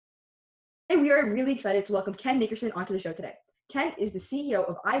And we are really excited to welcome Ken Nickerson onto the show today. Ken is the CEO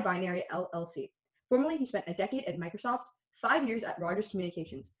of iBinary LLC. Formerly, he spent a decade at Microsoft, 5 years at Rogers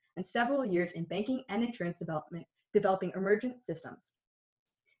Communications, and several years in banking and insurance development, developing emergent systems.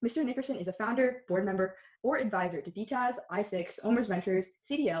 Mr. Nickerson is a founder, board member, or advisor to dTaz, i6, OmersV Ventures,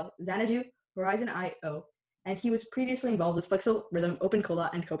 CDL, Xanadu, HorizonIO, and he was previously involved with Flexel, Rhythm, OpenCola,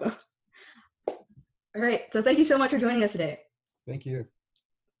 and Kobo. All right, so thank you so much for joining us today. Thank you.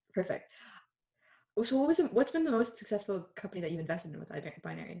 Perfect. So what's been the most successful company that you've invested in with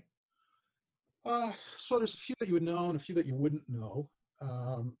iBinary? So there's a few that you would know and a few that you wouldn't know.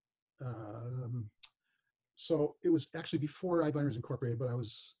 So it was actually before iBinary was incorporated, but I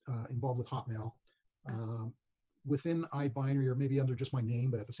was involved with Hotmail. Within iBinary, or maybe under just my name,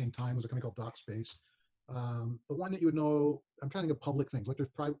 but at the same time, was a company called DocSpace. The one that you would know, I'm trying to think of public things, like there's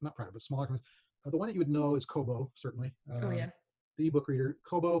private, not private, but smaller companies. The one that you would know is Kobo, certainly. Oh, yeah. The ebook reader.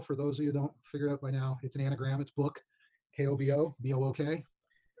 Kobo, for those of you who don't figure it out by now, it's an anagram, it's book, K-O-B-O, B-O-O-K.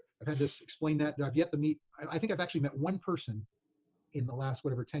 I've had this explain that. I've yet to meet, I think I've actually met one person in the last,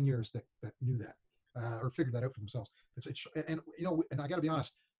 10 years that knew that, or figured that out for themselves. And I got to be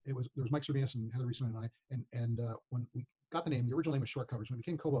honest, there was Mike Servinus and Heather Reisman and I, and when we got the name, the original name was Short Covers. When it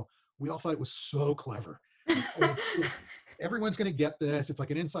became Kobo, we all thought it was so clever. Everyone's going to get this. It's like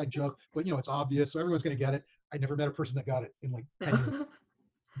an inside joke, but it's obvious, so everyone's going to get it. I never met a person that got it in like 10 years.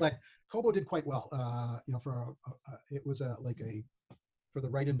 But Kobo did quite well. It was for the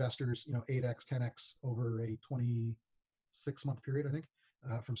right investors, 8x, 10x over a 26-month period, I think,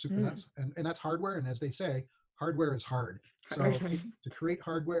 from soup to nuts. And that's hardware. And as they say, hardware is hard. So to create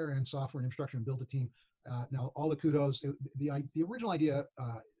hardware and software and infrastructure and build a team, now all the kudos. The original idea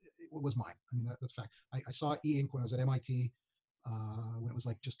was mine. I mean, that's fact. I saw e-ink when I was at MIT, when it was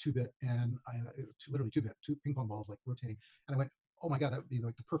like just 2-bit, and literally 2-bit, two ping pong balls like rotating. And I went, oh my God, that would be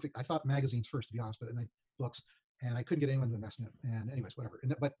like the perfect. I thought magazines first, to be honest, but then books, and I couldn't get anyone to invest in it. And anyways, whatever.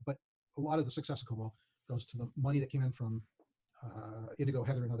 But a lot of the success of Kobo goes to the money that came in from Indigo,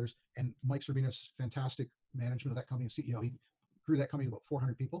 Heather, and others, and Mike Servinus, fantastic management of that company, and CEO. He grew that company to about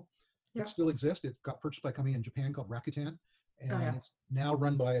 400 people. Yeah. It still exists. It got purchased by a company in Japan called Rakuten, and it's now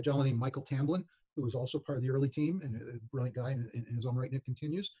run by a gentleman named Michael Tamblin, who was also part of the early team and a brilliant guy in his own right, and it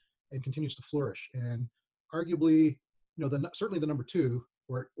continues to flourish. And arguably, certainly the number two,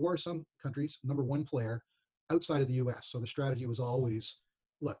 or some countries, number one player outside of the U.S. So the strategy was always,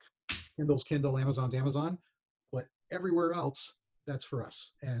 look, Kindle's Kindle, Amazon's Amazon, but everywhere else, that's for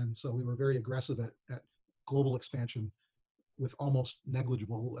us. And so we were very aggressive at global expansion with almost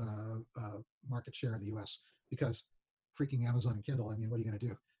negligible market share in the U.S. because freaking Amazon and Kindle, I mean, what are you going to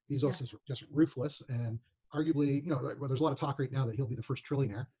do? Bezos is just ruthless, and arguably, there's a lot of talk right now that he'll be the first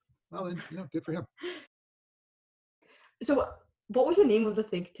trillionaire. Well, then, good for him. So what was the name of the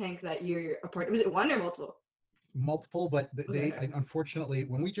think tank that you're a part of? Was it one or multiple? Multiple, but unfortunately,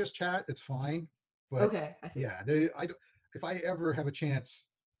 when we just chat, it's fine. But okay, I see. Yeah, if I ever have a chance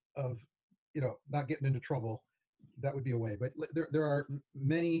of, not getting into trouble, that would be a way. But there are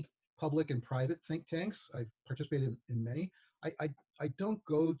many public and private think tanks. I've participated in many. I don't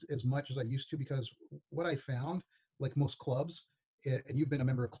go as much as I used to, because what I found, like most clubs, and you've been a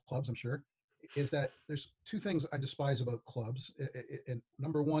member of clubs, I'm sure, is that there's two things I despise about clubs. And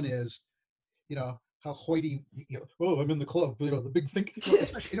number one is, how hoity, oh, I'm in the club, the big think,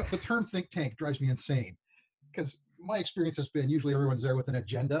 especially, the term think tank drives me insane, because my experience has been usually everyone's there with an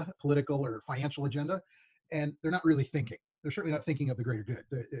agenda, political or financial agenda, and they're not really thinking. They're certainly not thinking of the greater good.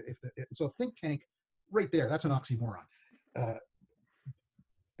 So think tank, right there, that's an oxymoron.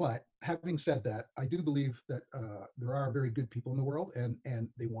 But having said that, I do believe that there are very good people in the world, and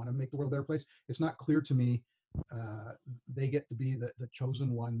they want to make the world a better place. It's not clear to me they get to be the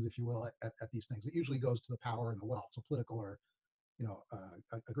chosen ones, if you will, at these things. It usually goes to the power and the wealth, so political or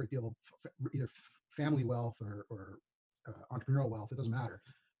a great deal of either family wealth or entrepreneurial wealth. It doesn't matter.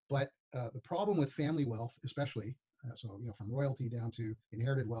 But the problem with family wealth, especially, from royalty down to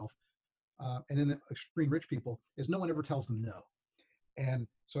inherited wealth, and then the extreme rich people, is no one ever tells them no. And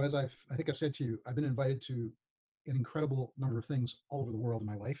so, as I think I've said to you, I've been invited to an incredible number of things all over the world in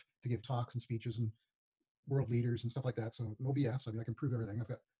my life, to give talks and speeches and world leaders and stuff like that. So no BS. I mean, I can prove everything. I've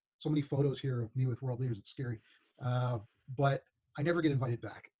got so many photos here of me with world leaders. It's scary. But I never get invited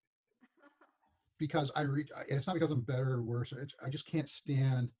back, because and it's not because I'm better or worse. I just can't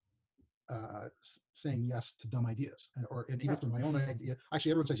stand saying yes to dumb ideas, and even for my own idea.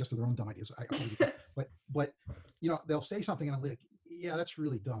 Actually, everyone says yes to their own dumb ideas. But they'll say something and I'm like, yeah, that's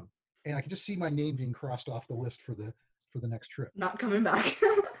really dumb, and I can just see my name being crossed off the list for the next trip. Not coming back.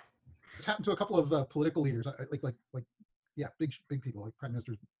 It's happened to a couple of political leaders, big people, like prime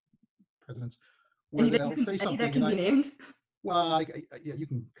ministers, presidents, where they'll say Any that something, can and be named? well, yeah, you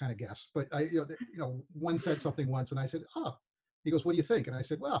can kind of guess, but one said something once, and I said, oh, he goes, what do you think? And I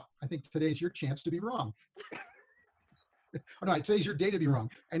said, well, I think today's your chance to be wrong. Oh, no, today's your day to be wrong.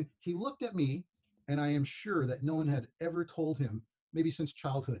 And he looked at me, and I am sure that no one had ever told him, maybe since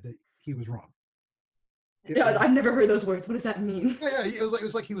childhood, that he was wrong. Yeah, I've never heard those words. What does that mean? Yeah, it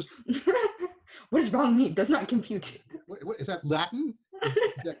was like he was. What does wrong mean? Does not compute. What is that, Latin?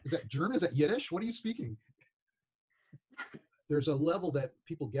 Is that German? Is that Yiddish? What are you speaking? There's a level that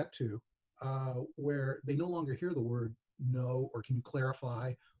people get to where they no longer hear the word no, or can you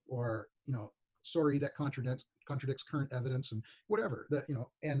clarify, or sorry, that contradicts current evidence, and whatever that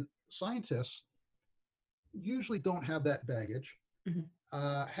and scientists usually don't have that baggage. Mhm.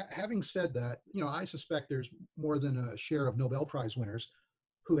 Having said that, I suspect there's more than a share of Nobel Prize winners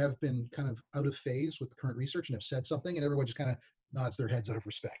who have been kind of out of phase with the current research and have said something, and everyone just kind of nods their heads out of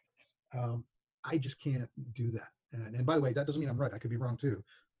respect. I just can't do that. And by the way, that doesn't mean I'm right. I could be wrong too.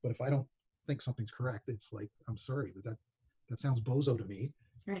 But if I don't think something's correct, it's like, I'm sorry, that sounds bozo to me.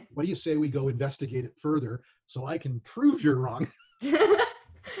 Right. What do you say we go investigate it further so I can prove you're wrong?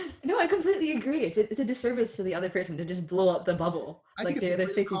 No, I completely agree. It's a disservice to the other person to just blow up the bubble, I like think it's their a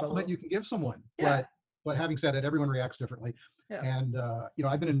safety compliment bubble. you can give someone. Yeah. But having said that, everyone reacts differently. Yeah. And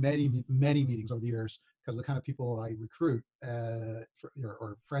I've been in many meetings over the years, because the kind of people I recruit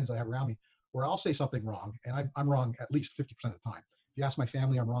or friends I have around me, where I'll say something wrong, and I'm wrong at least 50% of the time. If you ask my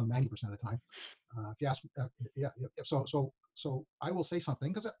family, I'm wrong 90% of the time. If you ask, yeah. So I will say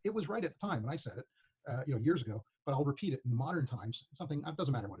something because it was right at the time when I said it, years ago. But I'll repeat it in modern times. Something, it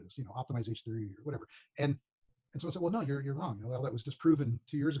doesn't matter what it is, optimization theory or whatever. And so I said, well, no, you're wrong. Well, that was just proven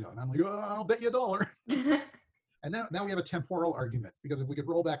 2 years ago. And I'm like, oh, I'll bet you $1. And now we have a temporal argument, because if we could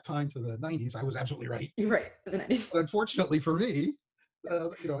roll back time to the 90s, I was absolutely right. You're right. The 90s. But unfortunately for me,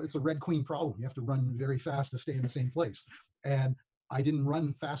 it's a Red Queen problem. You have to run very fast to stay in the same place. And I didn't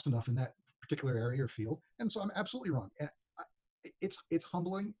run fast enough in that particular area or field. And so I'm absolutely wrong. And it's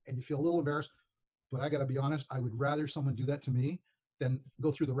humbling, and you feel a little embarrassed. But I got to be honest, I would rather someone do that to me than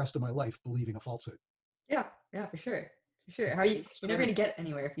go through the rest of my life believing a falsehood. Yeah, for sure. You're never going to get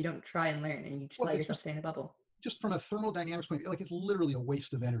anywhere if you don't try and learn, and you just let yourself stay in a bubble. Just from a thermodynamics point of view, like, it's literally a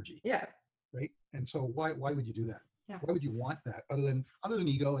waste of energy. Yeah. Right. And so why would you do that? Yeah. Why would you want that other than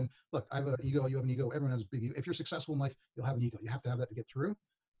ego? And look, I have an ego, you have an ego, everyone has a big ego. If you're successful in life, you'll have an ego. You have to have that to get through.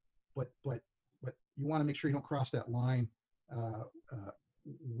 But you want to make sure you don't cross that line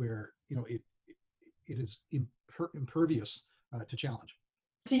where it is impervious to challenge.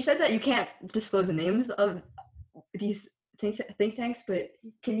 So you said that you can't disclose the names of these think tanks, but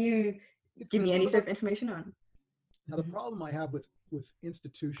can you give me any sort of information on? Now, the problem I have with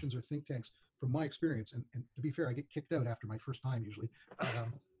institutions or think tanks, from my experience, and to be fair, I get kicked out after my first time usually,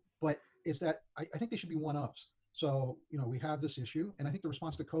 but is that I think they should be one-ups. So, we have this issue, and I think the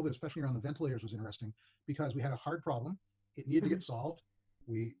response to COVID, especially around the ventilators, was interesting, because we had a hard problem. It needed to get solved.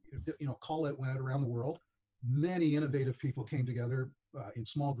 We, call it went out around the world. Many innovative people came together in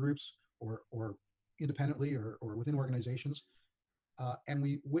small groups or independently or within organizations. And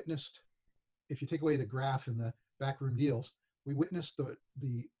we witnessed, if you take away the graph and the backroom deals, we witnessed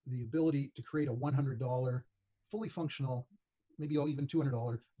the ability to create a $100 fully functional, maybe even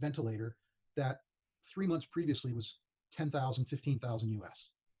 $200 ventilator that 3 months previously was 10,000, 15,000 US.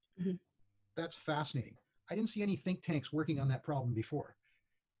 Mm-hmm. That's fascinating. I didn't see any think tanks working on that problem before.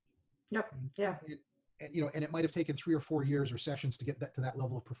 Yep. Yeah. And it might have taken 3 or 4 years or sessions to get that to that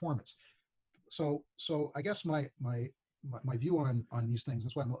level of performance. So I guess my view on these things,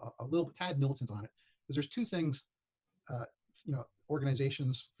 that's why I'm a little tad militant on it, is there's two things,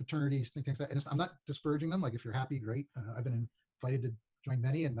 organizations, fraternities, think tanks, and I'm not disparaging them. Like, if you're happy, great. I've been invited to join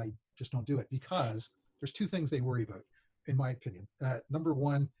many, and I just don't do it, because there's two things they worry about, in my opinion. Number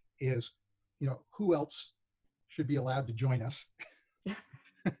one is, who else should be allowed to join us?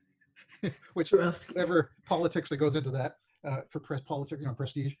 Which, whatever politics that goes into that, for politics,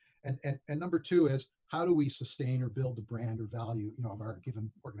 prestige. And number two is, how do we sustain or build the brand or value, of our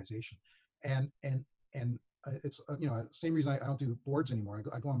given organization? And it's same reason I don't do boards anymore.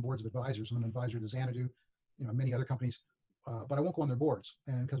 I go on boards of advisors. I'm an advisor to Xanadu, many other companies, but I won't go on their boards.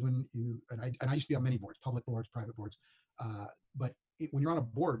 And because when I used to be on many boards, public boards, private boards, but when you're on a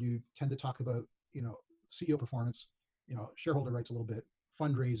board, you tend to talk about CEO performance, shareholder rights a little bit,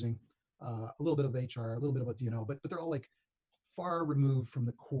 fundraising, a little bit of HR, a little bit about D&O, but they're all like far removed from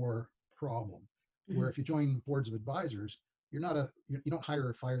the core problem. Mm-hmm. Where if you join boards of advisors, you don't hire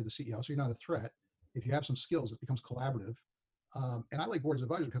or fire the CEO, so you're not a threat. If you have some skills, it becomes collaborative. And I like boards of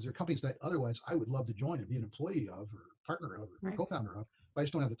advisors because they're companies that otherwise I would love to join and be an employee of, or partner of, or co-founder of, but I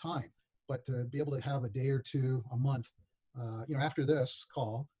just don't have the time. but to be able to have a day or two a month, after this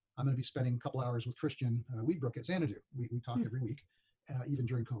call, I'm going to be spending a couple hours with Christian Weedbrook at Xanadu. We talk every week, even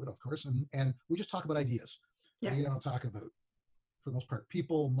during COVID, of course, and we just talk about ideas. Yeah. We don't talk about, for the most part,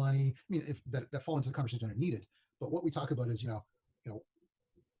 people, money. I mean, if that fall into the conversation that are needed, but what we talk about is,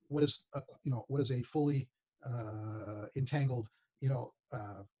 what is a fully entangled,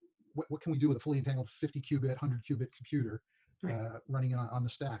 what can we do with a fully entangled 50 qubit, 100 qubit computer running on the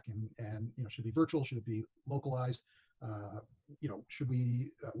stack, and should it be virtual, should it be localized,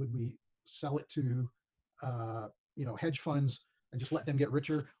 would we sell it to hedge funds and just let them get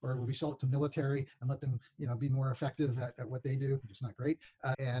richer, or would we sell it to military and let them be more effective at what they do, which is not great.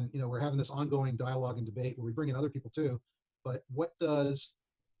 And we're having this ongoing dialogue and debate where we bring in other people too, but what does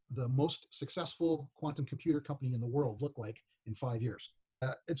the most successful quantum computer company in the world look like in 5 years?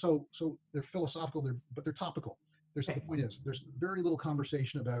 And so they're philosophical, but they're topical. The point is, there's very little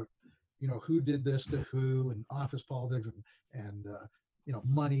conversation about who did this to who, and office politics, and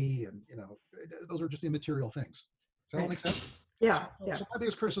money, and those are just immaterial things. Does that all make sense? Yeah. So my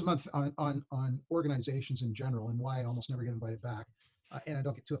biggest criticism on organizations in general, and why I almost never get invited back, and I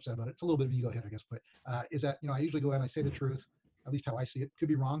don't get too upset about it, it's a little bit of an ego hit, I guess, but is that I usually go out and I say the truth, at least how I see it. Could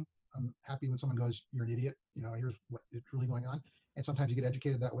be wrong. I'm happy when someone goes, "You're an idiot. Here's what is really going on." And sometimes you get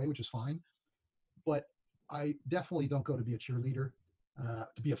educated that way, which is fine. But I definitely don't go to be a cheerleader,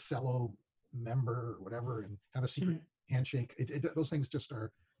 to be a fellow member or whatever, and have a secret handshake. Those things just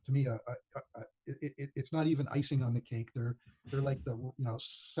are, to me, it's not even icing on the cake. They're like the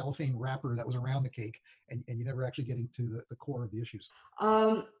cellophane wrapper that was around the cake, and you're never actually getting to the core of the issues.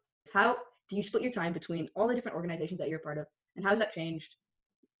 How do you split your time between all the different organizations that you're a part of, and how has that changed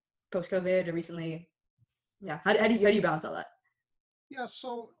post-COVID or recently? Yeah, how do you balance all that? Yeah,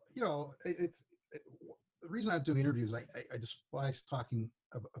 so the reason I do interviews, I despise talking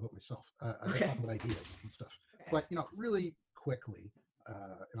about myself. I like talking about ideas and stuff. But really quickly,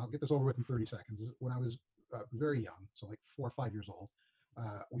 and I'll get this over with in 30 seconds. When I was very young, so like 4 or 5 years old,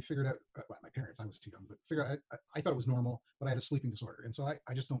 we figured out. My parents, I was too young, but I thought it was normal, but I had a sleeping disorder, and so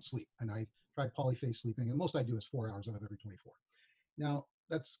I just don't sleep. And I tried polyphase sleeping, and most I do is 4 hours out of every 24. Now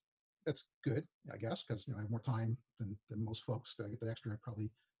that's good, I guess, because I have more time than most folks. I get the extra,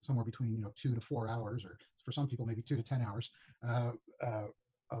 probably somewhere between 2 to 4 hours, or for some people maybe 2 to 10 hours of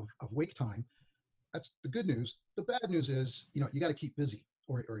wake time. That's the good news. The bad news is you got to keep busy,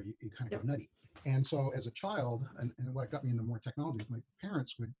 or you kind of go nutty. And so as a child, and what got me into more technology, my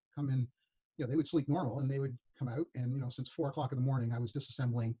parents would come in, they would sleep normal, and they would come out, and since 4 o'clock in the morning, I was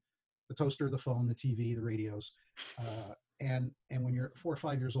disassembling the toaster, the phone, the TV, the radios. And when you're 4 or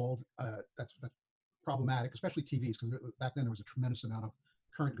 5 years old, that's problematic, especially TVs, because back then there was a tremendous amount of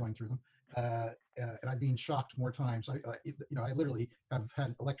current going through them. And I've been shocked more times. I literally have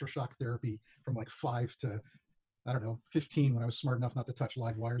had electroshock therapy from like 5 to, I don't know, 15, when I was smart enough not to touch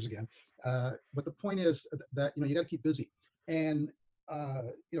live wires again. But the point is that you got to keep busy. And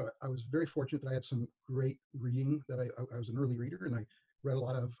I was very fortunate that I had some great reading. That I was an early reader, and I read a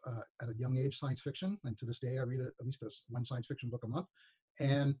lot of, at a young age, science fiction. And to this day, I read at least one science fiction book a month.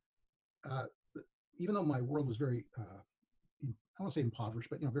 And even though my world was very, I don't want to say impoverished,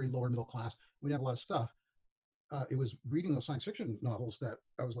 but very lower middle class, we didn't have a lot of stuff. It was reading those science fiction novels that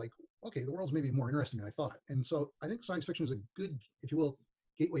I was like, okay, the world's maybe more interesting than I thought. And so I think science fiction is a good, if you will,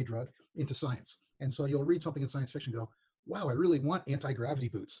 gateway drug into science. And so you'll read something in science fiction and go, wow, I really want anti-gravity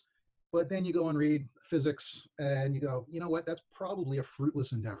boots. But then you go and read physics, and you go, you know what, that's probably a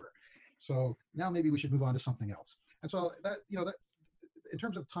fruitless endeavor. So now maybe we should move on to something else. And so that in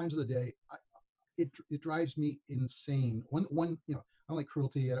terms of times of the day, it drives me insane. One, I don't like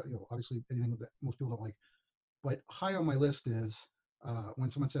cruelty. Obviously anything that most people don't like. But high on my list is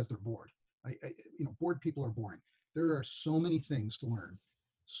when someone says they're bored. Bored people are boring. There are so many things to learn,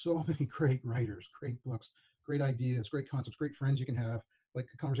 so many great writers, great books, great ideas, great concepts, great friends you can have, like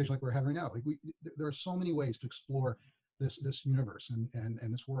a conversation like we're having now. Like there are so many ways to explore this universe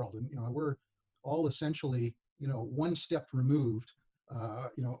and this world. And we're all essentially one step removed,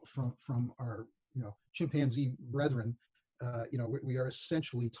 from our chimpanzee brethren. We are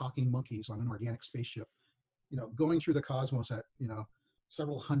essentially talking monkeys on an organic spaceship, going through the cosmos at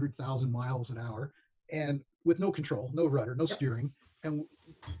several 100,000 miles an hour, and with no control, no rudder, no steering, and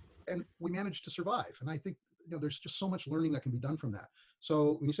we managed to survive. And I think there's just so much learning that can be done from that.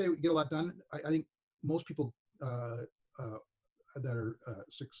 So when you say we get a lot done, I think most people that are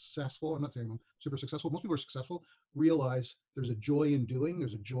successful, I'm not saying I'm super successful, most people are successful, realize there's a joy in doing,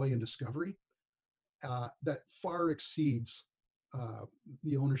 there's a joy in discovery that far exceeds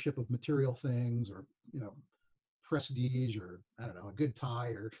the ownership of material things, or prestige or I don't know, a good tie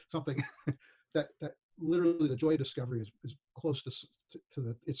or something that literally the joy of discovery is close to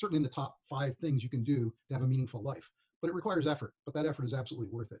the, it's certainly in the top 5 things you can do to have a meaningful life, but it requires effort, but that effort is absolutely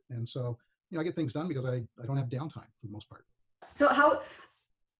worth it. And so, I get things done because I don't have downtime for the most part. So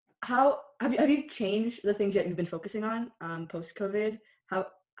how have you changed the things that you've been focusing on post COVID? How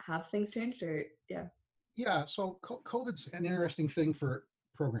have things changed, or yeah? Yeah, so COVID's an interesting thing for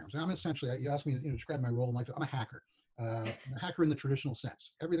programs. And I'm essentially, you asked me to describe my role in life. I'm a hacker. I'm a hacker in the traditional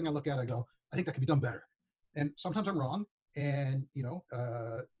sense. Everything I look at, I go, I think that could be done better. And sometimes I'm wrong. And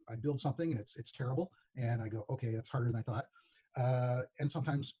I build something and it's terrible. And I go, okay, that's harder than I thought. And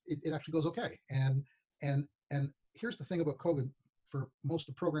sometimes it actually goes okay. And here's the thing about COVID. For most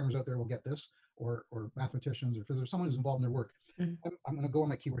of the programmers out there will get this, or mathematicians or physicists, someone who's involved in their work. Mm-hmm. I'm going to go on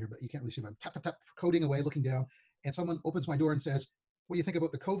my keyboard here, but you can't really see. I'm tap, tap, tap, coding away, looking down, and someone opens my door and says, "What do you think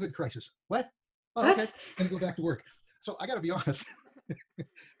about the COVID crisis?" What? Oh, okay. And go back to work. So I got to be honest.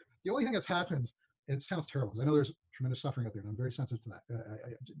 The only thing that's happened, and it sounds terrible, because I know there's tremendous suffering out there, and I'm very sensitive to that.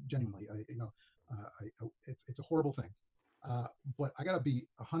 Genuinely, it's a horrible thing. But I got to be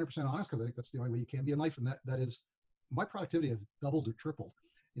 100% honest, because I think that's the only way you can be in life, and that is, my productivity has doubled or tripled.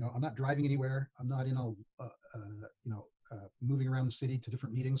 I'm not driving anywhere. I'm not in moving around the city to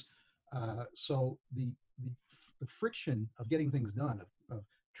different meetings. So the friction of getting things done, of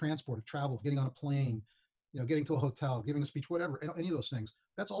transport, of travel, of getting on a plane, getting to a hotel, giving a speech, whatever, any of those things,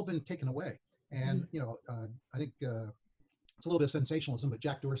 that's all been taken away. And I think it's a little bit of sensationalism, but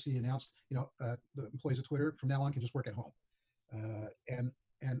Jack Dorsey announced, the employees of Twitter from now on can just work at home.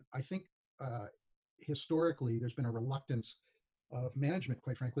 And I think historically there's been a reluctance of management,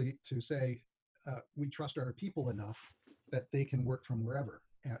 quite frankly, to say we trust our people enough that they can work from wherever.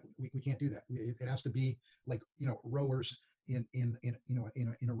 We can't do that. It has to be like rowers in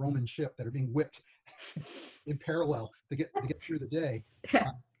a Roman ship that are being whipped in parallel to get through the day.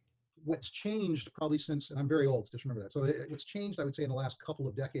 What's changed probably since, and I'm very old, just remember that. So what's changed, I would say, in the last couple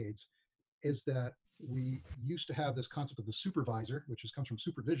of decades, is that we used to have this concept of the supervisor, which comes from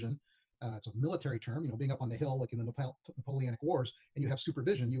supervision. It's a military term, being up on the hill like in the Napoleonic Wars, and you have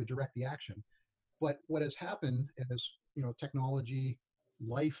supervision, you would direct the action. But what has happened is, technology,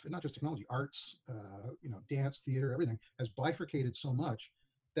 life, and not just technology, arts, dance, theater, everything has bifurcated so much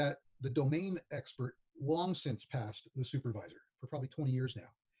that the domain expert long since passed the supervisor for probably 20 years now.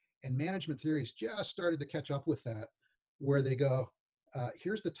 And management theories just started to catch up with that, where they go,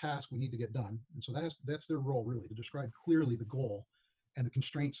 here's the task we need to get done. And so that's their role, really, to describe clearly the goal and the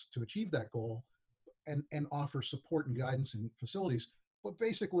constraints to achieve that goal, and offer support and guidance and facilities, but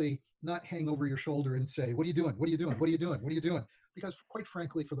basically not hang over your shoulder and say, what are you doing? What are you doing? What are you doing? What are you doing? Because quite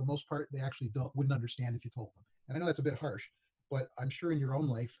frankly, for the most part, they actually wouldn't understand if you told them. And I know that's a bit harsh, but I'm sure in your own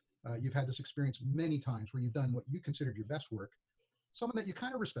life, you've had this experience many times where you've done what you considered your best work, someone that you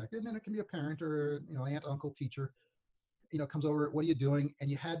kind of respected, and it can be a parent or aunt, uncle, teacher, comes over, what are you doing? And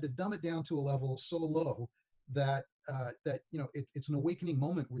you had to dumb it down to a level so low that it's an awakening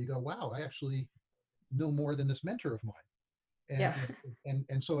moment where you go, wow, I actually know more than this mentor of mine. And, Yeah.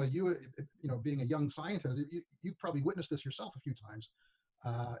 and so you being a young scientist, you probably witnessed this yourself a few times,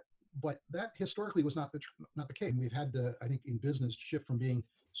 but that historically was not the case. We've had to, I think, in business, shift from being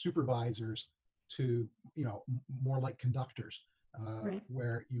supervisors to more like conductors, Right.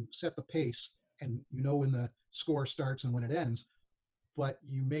 where you set the pace and when the score starts and when it ends, but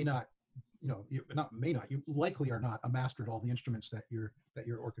you may not, you likely are not a master at all the instruments that your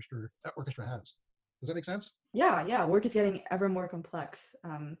orchestra has. Does that make sense? Yeah. Work is getting ever more complex.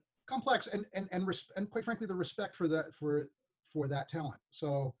 Complex and quite frankly, the respect for that talent.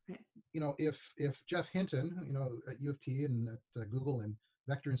 So, Right. If Jeff Hinton, at U of T and at Google and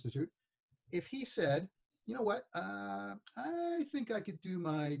Vector Institute, if he said, you know what, I think I could do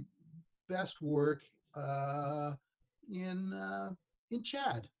my best work in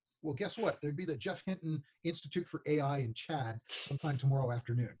Chad. Well, guess what? There'd be the Jeff Hinton Institute for AI in Chad sometime tomorrow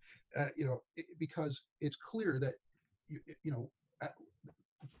afternoon. Because it's clear that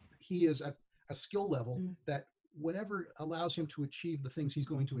he is at a skill level that whatever allows him to achieve the things he's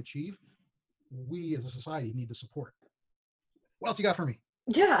going to achieve, we as a society need to support. What else you got for me?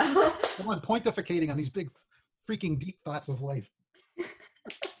 Yeah. Come on, pontificating on these big, freaking deep thoughts of life.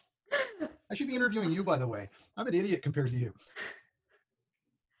 I should be interviewing you, by the way. I'm an idiot compared to you.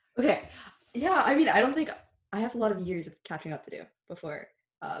 Okay. Yeah. I mean, I don't think I have a lot of years of catching up to do before.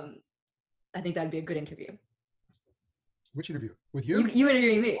 I think that'd be a good interview. Which interview? With you? You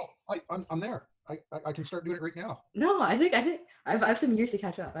interviewing me? Oh, I'm there. I can start doing it right now. No, I think I have some years to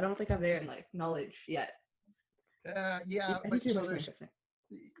catch up. I don't think I'm there in knowledge yet. Yeah, I think you're much more interesting.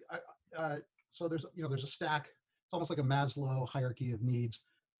 So there's there's a stack. it's almost like a Maslow hierarchy of needs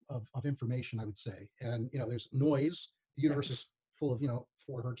of information, I would say. And there's noise. The Yeah. universe is full of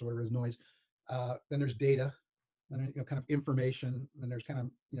 4 hertz or whatever is noise. Then there's data, and then kind of information. Then there's kind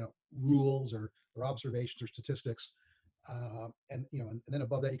of rules or observations or statistics, and then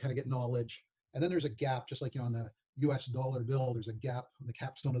above that you kind of get knowledge. And then there's a gap, just like on the U.S. dollar bill, there's a gap on the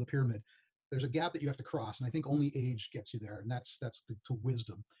capstone of the pyramid. There's a gap that you have to cross, and I think only age gets you there, and that's to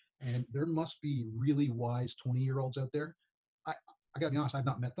wisdom. And there must be really wise 20-year-olds out there. I got to be honest, I've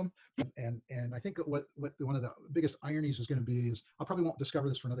not met them, and I think what one of the biggest ironies is going to be is I probably won't discover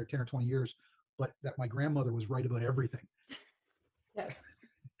this for another 10 or 20 years, but that my grandmother was right about everything. Yeah.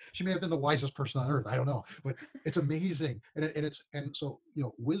 She may have been the wisest person on earth. I don't know, but it's amazing, and so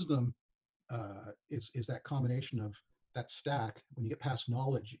wisdom is that combination of that stack. When you get past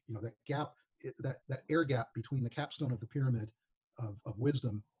knowledge, that gap, that air gap between the capstone of the pyramid of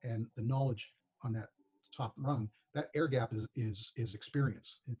wisdom and the knowledge on that top rung. That air gap is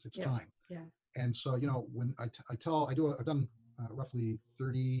experience. It's Yeah. time. Yeah. And so when I've done roughly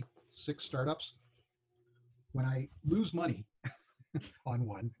 36 startups. When I lose money on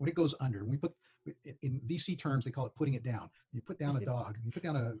one, when it goes under, we put in VC terms they call it putting it down. You put down a dog, you put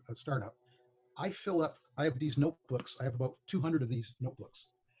down a startup. I have these notebooks. I have about 200 of these notebooks,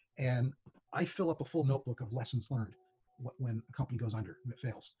 and I fill up a full notebook of lessons learned when a company goes under and it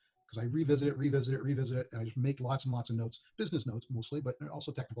fails, because I revisit it, and I just make lots and lots of notes, business notes mostly, but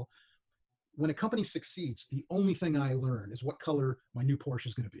also technical. When a company succeeds, the only thing I learn is what color my new Porsche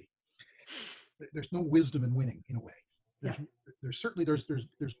is going to be. There's no wisdom in winning, in a way. There's certainly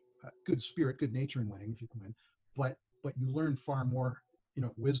good spirit, good nature in winning if you can win, but you learn far more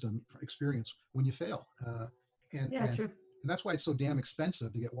wisdom, experience when you fail. And True. And that's why it's so damn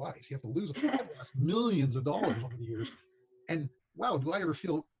expensive to get wise. You have to lose. I've lost millions of dollars over the years, and wow, do I ever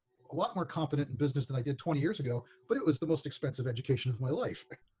feel a lot more competent in business than I did 20 years ago? But it was the most expensive education of my life.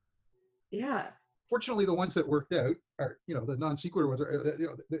 Yeah. Fortunately, the ones that worked out are, the non sequitur ones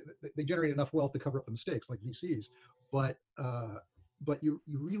are, they generate enough wealth to cover up the mistakes, like VCs. But you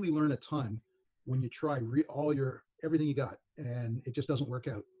really learn a ton when you try everything you got, and it just doesn't work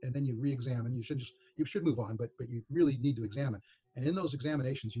out, and then you re-examine. You should move on, but you really need to examine. And in those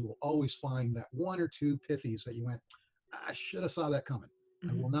examinations, you will always find that one or two pithies that you went, I should have saw that coming.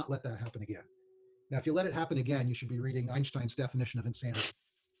 I will not let that happen again. Now, if you let it happen again, you should be reading Einstein's definition of insanity.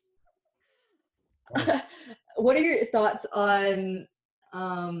 What are your thoughts on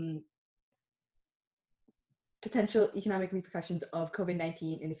potential economic repercussions of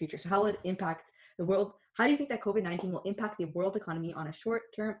COVID-19 in the future? So how will it impact the world? How do you think that COVID-19 will impact the world economy on a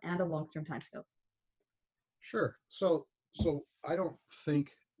short-term and a long-term timescale? Sure. So I don't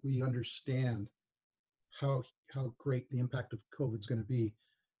think we understand how great the impact of COVID is going to be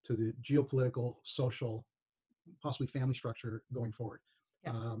to the geopolitical, social, possibly family structure going forward.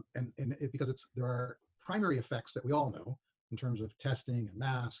 Yeah. Because there are primary effects that we all know in terms of testing and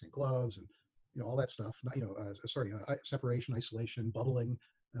masks and gloves and all that stuff. Separation, isolation, bubbling.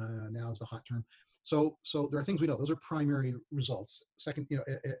 Now is the hot term. So there are things we know. Those are primary results. Second,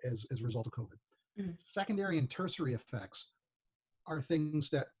 as a result of COVID. Mm-hmm. Secondary and tertiary effects are things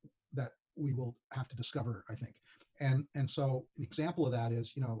that we will have to discover, I think. And so an example of that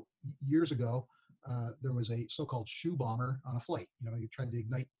is, years ago, there was a so-called shoe bomber on a flight. He tried to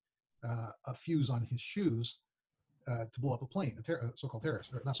ignite a fuse on his shoes to blow up a plane. A so-called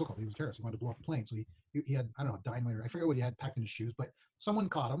terrorist, or not so-called, he was a terrorist. He wanted to blow up a plane. So he had, I don't know, dynamite, or I forget what he had packed in his shoes, but someone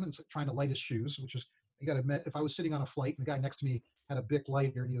caught him and trying to light his shoes, which is, you got to admit, if I was sitting on a flight and the guy next to me had a Bic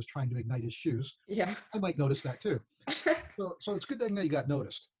lighter and he was trying to ignite his shoes, yeah, I might notice that too. So it's a good thing that he got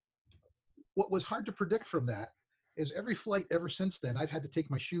noticed. What was hard to predict from that is every flight ever since then, I've had to take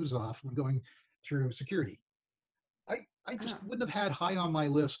my shoes off when going through security. I just wouldn't have had high on my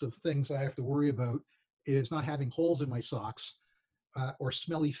list of things I have to worry about is not having holes in my socks or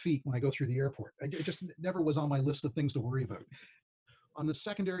smelly feet when I go through the airport. It just never was on my list of things to worry about. On the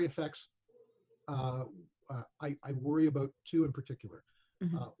secondary effects, I worry about two in particular.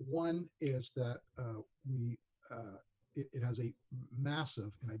 Mm-hmm. One is that it has a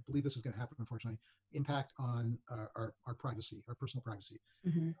massive, and I believe this is going to happen, unfortunately, impact on our privacy, our personal privacy.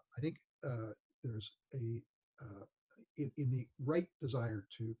 Mm-hmm. I think there's in the right desire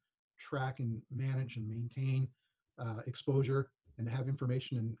to track and manage and maintain exposure and to have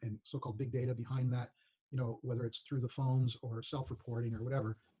information and so-called big data behind that, whether it's through the phones or self-reporting or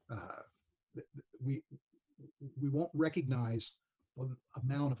whatever, we won't recognize the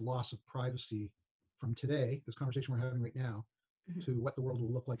amount of loss of privacy from today, this conversation we're having right now, mm-hmm. to what the world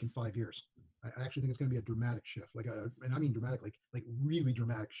will look like in 5 years. I actually think it's going to be a dramatic shift, and I mean dramatic, like really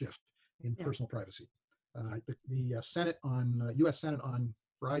dramatic shift in personal privacy. The Senate on U.S. Senate on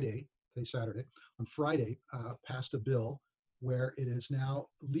Friday, today's Saturday, on Friday, passed a bill where it is now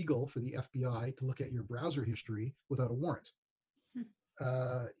legal for the FBI to look at your browser history without a warrant.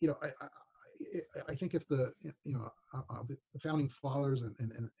 You know, I think if the the founding fathers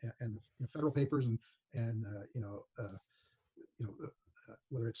and federal papers and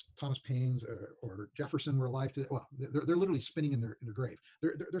whether it's Thomas Paine or Jefferson were alive today, well, they're literally spinning in their grave.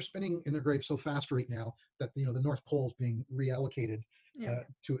 They're spinning in their grave so fast right now that the North Pole is being reallocated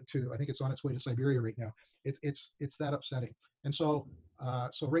to I think it's on its way to Siberia right now. It's that upsetting. And so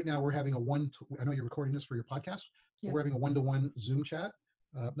right now we're having I know you're recording this for your podcast. Yeah. We're having a 1-to-1 Zoom chat.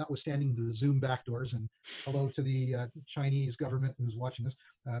 Notwithstanding the Zoom backdoors, and hello to the Chinese government who's watching this,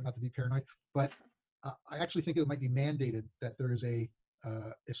 not to be paranoid, but I actually think it might be mandated that there is a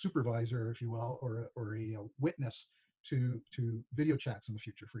supervisor, if you will, or a witness to video chats in the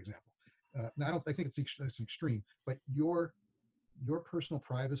future, for example. Now, I think it's extreme, but your personal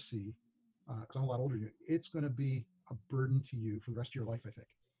privacy, because I'm a lot older than you, it's going to be a burden to you for the rest of your life, I think.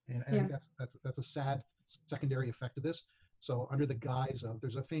 And I think that's a sad secondary effect of this. So under the guise of,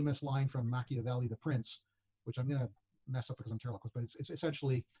 there's a famous line from Machiavelli, The Prince, which I'm going to mess up because I'm terrible, but it's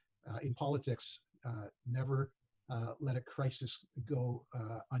essentially in politics, never let a crisis go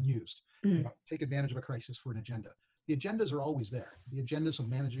unused. Take advantage of a crisis for an agenda. The agendas are always there. The agendas of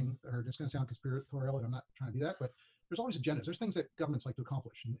managing, or it's going to sound conspiratorial, and I'm not trying to do that, but there's always agendas. There's things that governments like to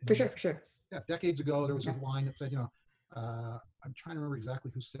accomplish. For sure. Yeah, decades ago, there was a line that said, I'm trying to remember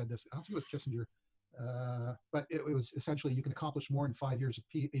exactly who said this. I don't think it was Kissinger. But it was essentially, you can accomplish more in 5 years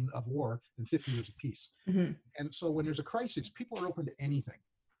of war than 50 years of peace. And so when there's a crisis, people are open to anything.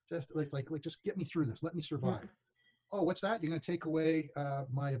 Just like just get me through this. Let me survive. Oh, what's that? You're going to take away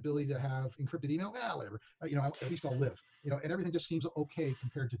my ability to have encrypted email? Well, whatever. At least I'll live. And everything just seems okay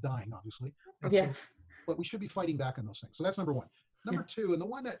compared to dying, obviously. And so, but we should be fighting back on those things. So that's number one. Number two, and the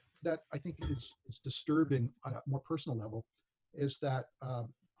one that I think is disturbing on a more personal level, is that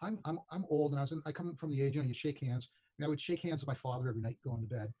I'm old, and I come from the age, you shake hands. And I would shake hands with my father every night going to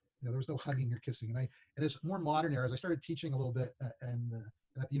bed. There was no hugging or kissing. And this more modern era, as I started teaching a little bit and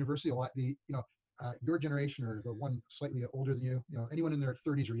at the university a lot, your generation, or the one slightly older than you, anyone in their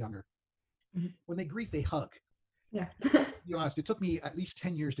 30s or younger, when they greet, they hug. Yeah. To be honest, it took me at least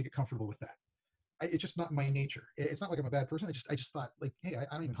 10 years to get comfortable with that. It's just not my nature. It's not like I'm a bad person. I just thought, like, hey, I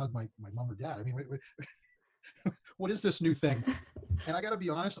don't even hug my mom or dad. I mean, what is this new thing? And I got to be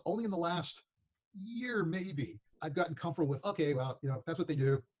honest, only in the last year, maybe, I've gotten comfortable with, okay, well, that's what they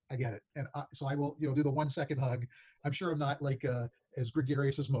do. I get it. And so I will, do the 1 second hug. I'm sure I'm not like as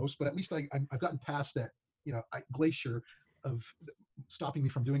gregarious as most, but at least I've gotten past that, glacier of stopping me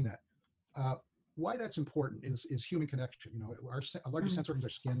from doing that. Why that's important is human connection. Our largest sense organ is our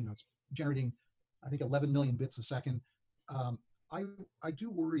skin. It's generating, I think, 11 million bits a second. I do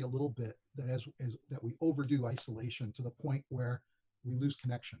worry a little bit that that we overdo isolation to the point where we lose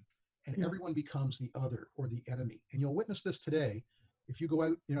connection, and everyone becomes the other or the enemy. And you'll witness this today. If you go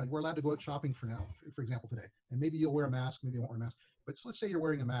out, we're allowed to go out shopping for example, today, and maybe you'll wear a mask, maybe you won't wear a mask. But let's say you're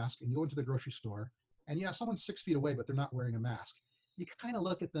wearing a mask and you go into the grocery store, and someone's 6 feet away, but they're not wearing a mask. You kind of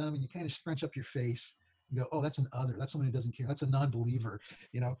look at them and you kind of scrunch up your face and go, oh, that's an other. That's someone who doesn't care. That's a non-believer.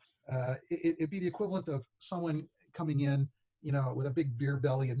 It'd be the equivalent of someone coming in, with a big beer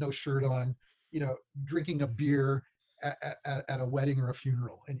belly and no shirt on, drinking a beer at a wedding or a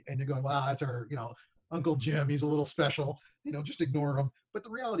funeral. And you're going, wow, that's our, Uncle Jim, he's a little special, just ignore him. But the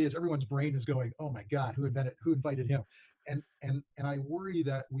reality is everyone's brain is going, oh my God, who invited him? And I worry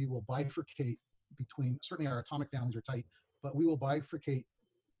that we will bifurcate between, certainly our atomic boundaries are tight, but we will bifurcate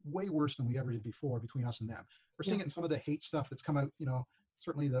way worse than we ever did before between us and them. We're seeing it in some of the hate stuff that's come out,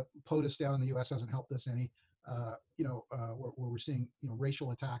 certainly the POTUS down in the US hasn't helped us any, where we're seeing,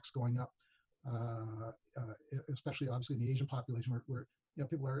 racial attacks going up, especially obviously in the Asian population where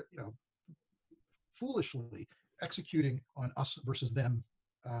people are, foolishly executing on us versus them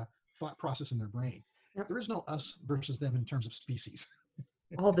thought process in their brain. Yep. There is no us versus them in terms of species.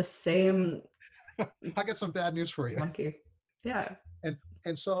 All the same. I got some bad news for you. Monkey. Yeah.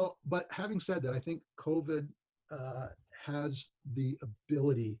 And so, but having said that, I think COVID has the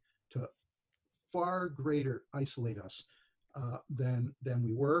ability to far greater isolate us than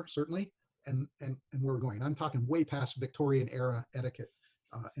we were, certainly, and where we're going. I'm talking way past Victorian era etiquette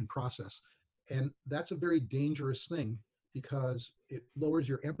and process. And that's a very dangerous thing because it lowers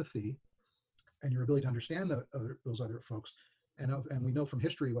your empathy and your ability to understand those other folks. And we know from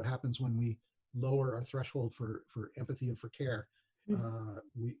history what happens when we lower our threshold for empathy and for care.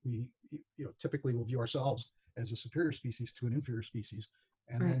 We typically will view ourselves as a superior species to an inferior species.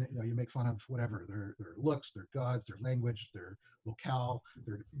 And then you make fun of whatever their looks, their gods, their language, their locale,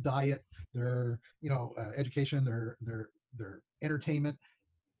 their diet, their education, their entertainment,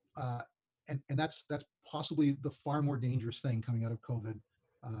 and that's possibly the far more dangerous thing coming out of COVID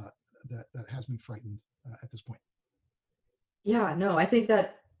that has me frightened at this point. Yeah, no, I think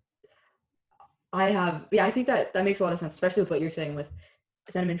that I think that makes a lot of sense, especially with what you're saying with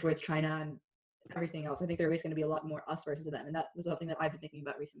sentiment towards China and everything else. I think there is going to be a lot more us versus them, and that was something that I've been thinking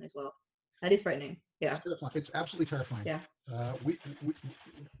about recently as well. That is frightening. Yeah. It's terrifying. It's absolutely terrifying. Yeah. We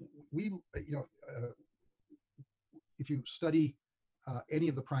if you study any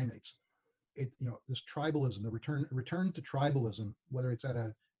of the primates, this tribalism, the return to tribalism, whether it's at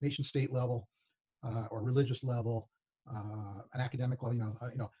a nation state level or religious level, an academic level,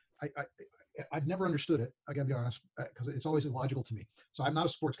 I've never understood it. I gotta be honest, because it's always illogical to me. So I'm not a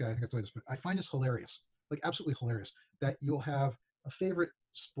sports guy. I think I've told you this, but I find this hilarious, like absolutely hilarious, that you'll have a favorite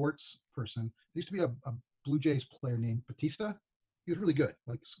sports person. There used to be a Blue Jays player named Batista. He was really good.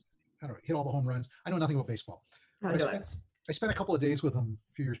 Like, I don't know, hit all the home runs. I know nothing about baseball. I spent a couple of days with him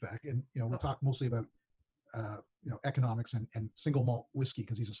a few years back, and we talked mostly about economics and single malt whiskey,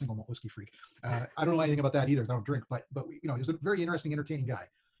 because he's a single malt whiskey freak. I don't know anything about that either. I don't drink, but he was a very interesting, entertaining guy.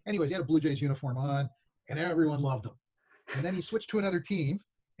 Anyways, he had a Blue Jays uniform on, and everyone loved him. And then he switched to another team,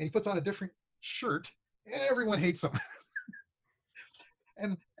 and he puts on a different shirt, and everyone hates him.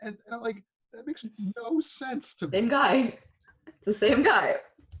 and I'm like, that makes no sense to me. Same guy. It's the same guy.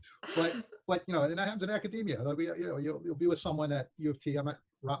 But and that happens in academia. You'll be with someone at U of T. I'm at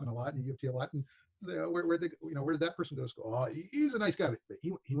Rotman a lot, and U of T a lot, and where did that person go to school? Oh, he's a nice guy, but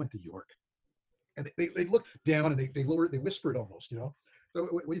he went to York. And they look down, and they whispered almost, So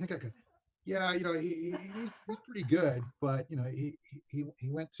what do you think I could? Yeah, he's pretty good, but he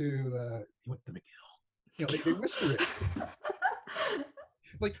went to McGill. They whisper it.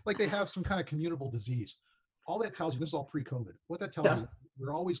 like they have some kind of communicable disease. All that tells you, this is all pre-COVID. What that tells you,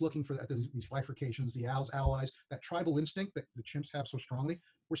 we're always looking for these bifurcations, the allies, that tribal instinct that the chimps have so strongly.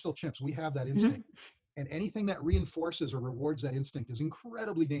 We're still chimps. We have that instinct. Mm-hmm. And anything that reinforces or rewards that instinct is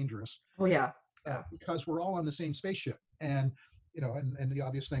incredibly dangerous. Oh, yeah. Because we're all on the same spaceship. And, and the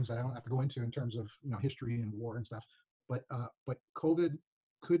obvious things that I don't have to go into in terms of, history and war and stuff. But COVID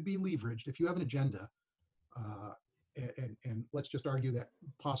could be leveraged if you have an agenda. And let's just argue that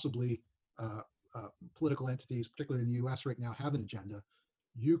possibly political entities, particularly in the US right now, have an agenda.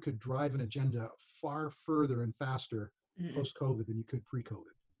 You could drive an agenda far further and faster post-COVID than you could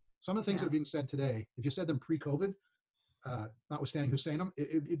pre-COVID. Some of the things that are being said today, if you said them pre-COVID, notwithstanding who's saying them,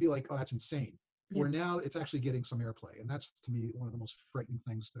 it'd be like, oh, that's insane. Where now it's actually getting some airplay. And that's, to me, one of the most frightening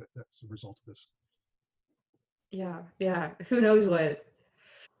things that's a result of this. Yeah. Who knows what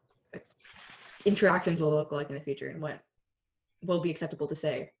interactions will look like in the future and what will be acceptable to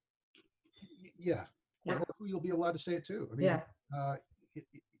say. Yeah. Or who you'll be allowed to say it to. I mean,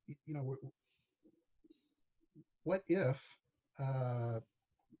 what if,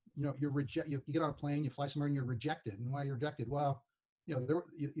 you get on a plane, you fly somewhere, and you're rejected. And why you're rejected? Well,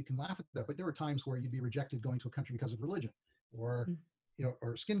 you can laugh at that, but there were times where you'd be rejected going to a country because of religion, or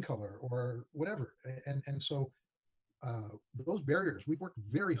or skin color, or whatever. And so those barriers, we've worked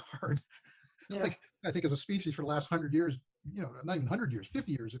very hard. Like, I think as a species for the last 100 years, not even 100 years,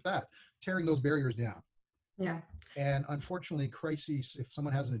 50 years, if that, tearing those barriers down. Yeah. And unfortunately, crises, if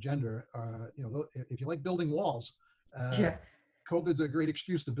someone has an agenda, if you like building walls, COVID's a great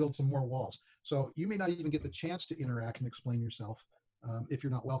excuse to build some more walls. So you may not even get the chance to interact and explain yourself if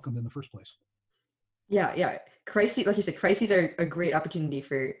you're not welcomed in the first place. Yeah. Crises, like you said, crises are a great opportunity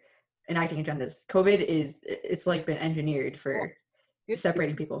for enacting agendas. COVID it's like been engineered for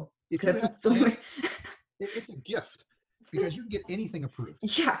separating people. It's a gift, because you can get anything approved.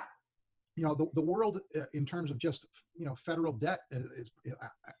 Yeah. The world in terms of just, federal debt is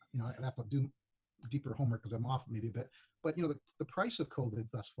I'd have to do deeper homework because I'm off maybe a bit, but the price of COVID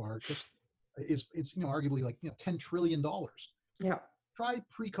thus far just is arguably like $10 trillion. Yeah. Try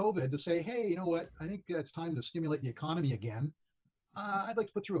pre-COVID to say, hey, you know what? I think it's time to stimulate the economy again. I'd like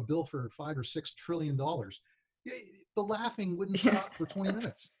to put through a bill for $5 or $6 trillion. The laughing wouldn't stop for 20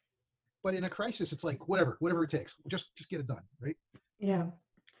 minutes. But in a crisis, it's like whatever it takes. Just get it done, right? Yeah,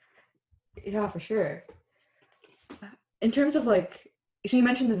 for sure. In terms of so you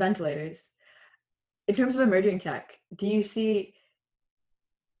mentioned the ventilators. In terms of emerging tech, do you see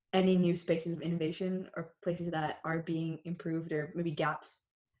any new spaces of innovation or places that are being improved, or maybe gaps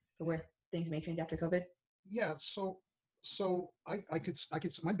for where things may change after COVID? Yeah. So I could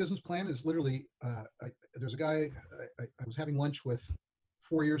my business plan is literally there's a guy I was having lunch with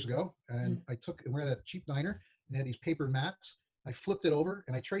 4 years ago, and we were at a cheap diner, and they had these paper mats, I flipped it over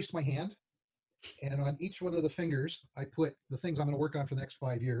and I traced my hand. And on each one of the fingers, I put the things I'm going to work on for the next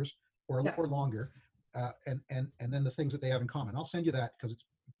 5 years Yeah. or longer, and then the things that they have in common. I'll send you that because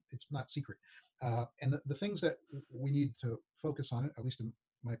it's not secret. And the things that we need to focus on, at least in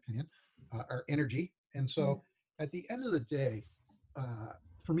my opinion, are energy. And so at the end of the day,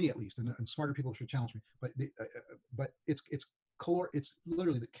 for me at least, and smarter people should challenge me, but it's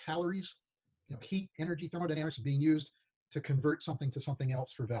literally the calories, heat, energy, thermodynamics is being used to convert something to something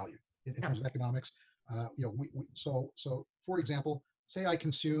else for value in terms of economics. So for example, say I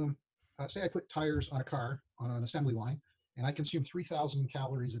put tires on a car on an assembly line, and I consume 3,000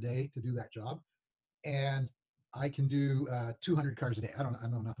 calories a day to do that job, and I can do 200 cars a day. I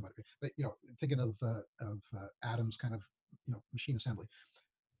know nothing about it, but thinking of Adam's kind of machine assembly.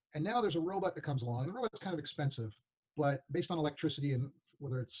 And now there's a robot that comes along. The robot's kind of expensive, but based on electricity and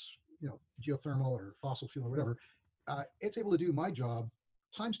whether it's geothermal or fossil fuel or whatever, it's able to do my job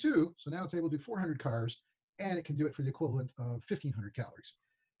times two. So now it's able to do 400 cars, and it can do it for the equivalent of 1,500 calories,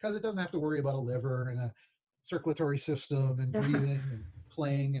 because it doesn't have to worry about a liver and a circulatory system and breathing and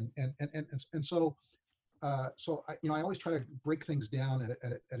playing and so I always try to break things down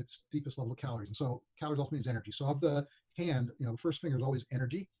at its deepest level of calories. And so calories ultimately is energy. So of the hand, the first finger is always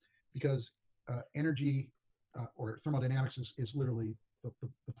energy, because energy or thermodynamics is literally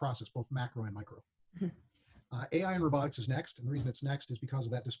the process, both macro and micro. AI and robotics is next, and the reason it's next is because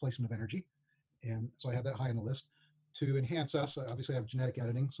of that displacement of energy. And so I have that high on the list. To enhance us, obviously I have genetic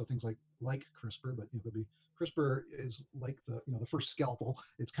editing, so things like CRISPR, but CRISPR is like the first scalpel.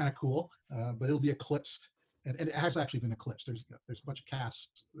 It's kind of cool, but it'll be eclipsed, and it has actually been eclipsed. There's a bunch of Cas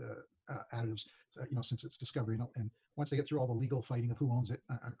additives, since its discovery, and once they get through all the legal fighting of who owns it,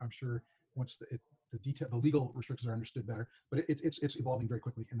 I'm sure once the legal restrictions are understood better, but it's evolving very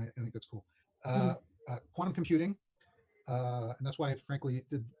quickly, and I think that's cool. Quantum computing. And that's why I frankly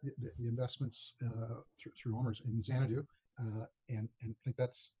did the investments through Omers in Xanadu, and think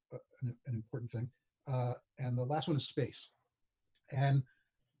that's an important thing. And the last one is space. And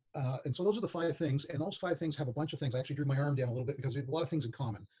so those are the 5 things, and those 5 things have a bunch of things. I actually drew my arm down a little bit because we have a lot of things in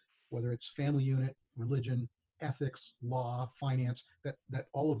common, whether it's family unit, religion, ethics, law, finance, that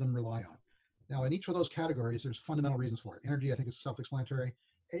all of them rely on. Now, in each of those categories, there's fundamental reasons for it. Energy, I think, is self-explanatory.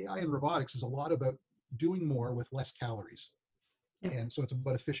 AI and robotics is a lot about doing more with less calories. And so it's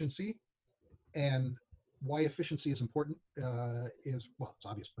about efficiency. And why efficiency is important is, well, it's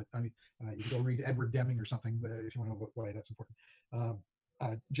obvious, but I mean, you can go read Edward Deming or something if you want to know why that's important.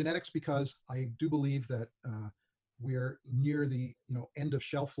 Genetics, because I do believe that we're near the end of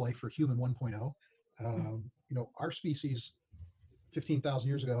shelf life for human 1.0. Our species 15,000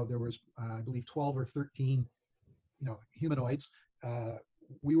 years ago, there was I believe 12 or 13 humanoids.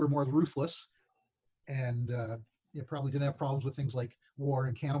 We were more ruthless, and probably didn't have problems with things like war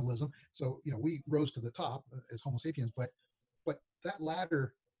and cannibalism. So we rose to the top as Homo sapiens, but that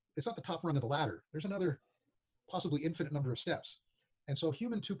ladder, it's not the top rung of the ladder. There's another possibly infinite number of steps. And so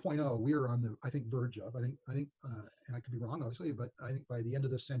human 2.0, we are on the, I think, verge of. I think, and I could be wrong, obviously, but I think by the end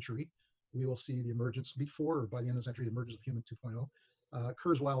of this century, we will see the emergence, before or by the end of the century, the emergence of human 2.0.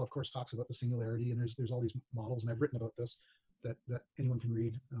 Kurzweil, of course, talks about the singularity, and there's all these models, and I've written about this that anyone can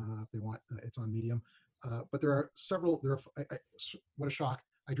read if they want. It's on Medium. But there are several. What a shock!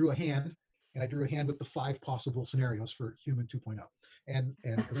 I drew a hand, and I drew a hand with the 5 possible scenarios for human 2.0, and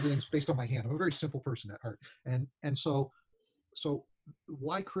everything's based on my hand. I'm a very simple person at heart, and so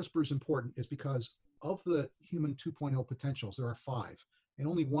why CRISPR is important is because of the human 2.0 potentials, there are 5, and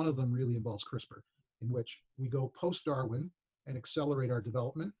only one of them really involves CRISPR, in which we go post-Darwin and accelerate our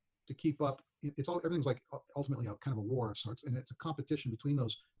development to keep up. Everything's like ultimately a kind of a war of sorts, and it's a competition between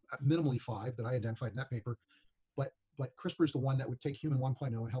those minimally 5 that I identified in that paper. But CRISPR is the one that would take human 1.0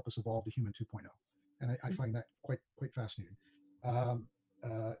 and help us evolve to human 2.0, and I find that quite fascinating.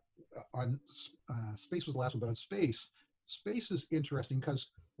 On space was the last one, but on space is interesting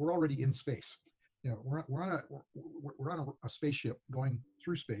because we're already in space. We're on a spaceship going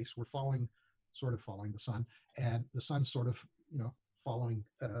through space. We're sort of following the sun, and the sun's sort of following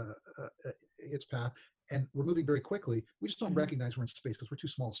its path, and we're moving very quickly. We just don't recognize we're in space because we're too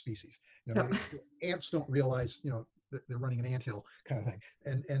small a species. Ants don't realize that they're running an anthill kind of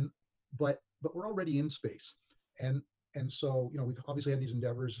thing, but we're already in space, and so we've obviously had these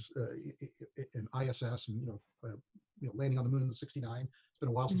endeavors in ISS, and landing on the moon in '69. It's been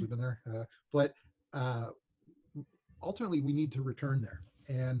a while since we've been there, but ultimately we need to return there,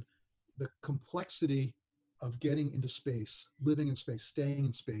 and the complexity of getting into space, living in space, staying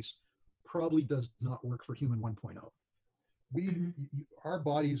in space, probably does not work for human 1.0. Our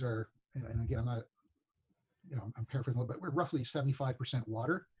bodies are, and again, I'm paraphrasing a little bit, we're roughly 75%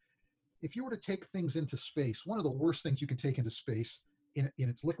 water. If you were to take things into space, one of the worst things you can take into space in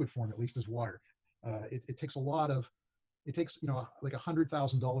its liquid form, at least, is water. It takes a lot of, it takes, like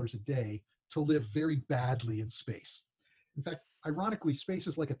 $100,000 a day to live very badly in space. In fact, ironically, space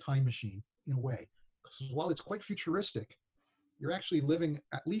is like a time machine in a way. So while it's quite futuristic, you're actually living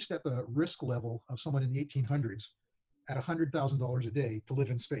at least at the risk level of someone in the 1800s at $100,000 a day to live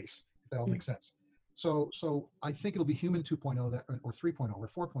in space, if that all makes sense. So I think it'll be human 2.0 that, or 3.0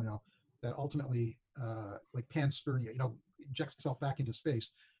 or 4.0 that ultimately, like panspermia, injects itself back into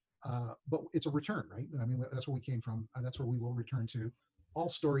space. But it's a return, right? I mean, that's where we came from. That's where we will return to. All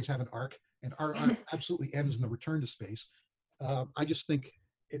stories have an arc, and our arc absolutely ends in the return to space. I just think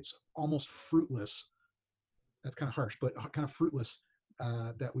it's almost fruitless. That's kind of harsh, but kind of fruitless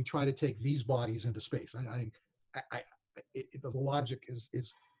that we try to take these bodies into space. The logic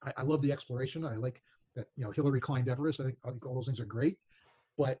is I love the exploration. I like that Hillary climbed Everest. I think all those things are great,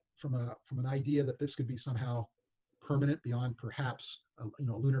 but from an idea that this could be somehow permanent beyond perhaps a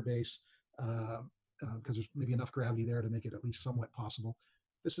lunar base, because there's maybe enough gravity there to make it at least somewhat possible.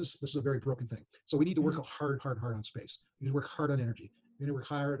 This is a very broken thing. So we need to work hard on space. We need to work hard on energy. We need to work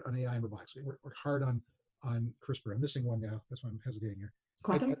hard on AI and robotics. We need to work hard on CRISPR. I'm missing one now. That's why I'm hesitating here.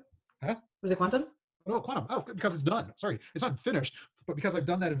 Quantum? Huh? Was it quantum? No, quantum. Oh, because it's done. Sorry, it's not finished, but because I've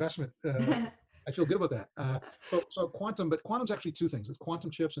done that investment, I feel good about that. So quantum, but quantum's actually two things. It's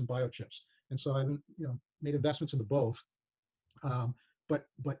quantum chips and biochips. And so I've made investments into both. But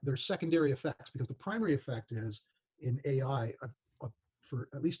there's secondary effects, because the primary effect is in AI. For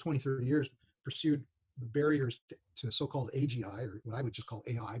at least 20, 30 years, pursued the barriers to so-called AGI, or what I would just call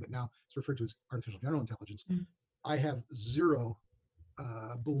AI, but now it's referred to as artificial general intelligence. I have zero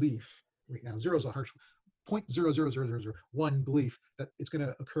belief right now. Zero is a harsh 0.00001 belief that it's going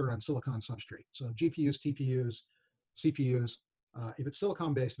to occur on silicon substrate. So GPUs, TPUs, CPUs, if it's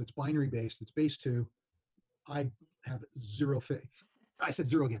silicon based, if it's binary based, if it's base 2, I have zero faith. I said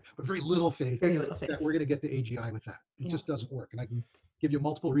zero again, but very little faith that we're going to get the AGI with that. It just doesn't work. And I can give you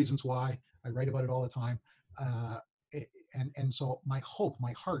multiple reasons why. I write about it all the time. And so my hope,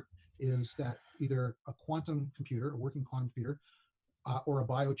 my heart is that either a quantum computer, a working quantum computer, or a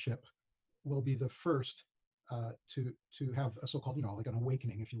biochip will be the first to have a so-called, like an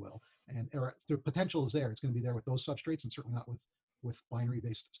awakening, if you will. And the potential is there. It's going to be there with those substrates, and certainly not with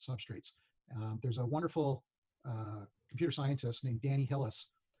binary-based substrates. There's a wonderful computer scientist named Danny Hillis,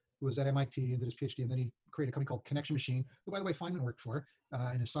 who was at MIT and did his PhD, and then he created a company called Connection Machine, who, by the way, Feynman worked for,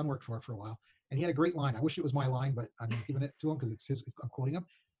 and his son worked for a while. And he had a great line. I wish it was my line, but I'm giving it to him because it's his. I'm quoting him.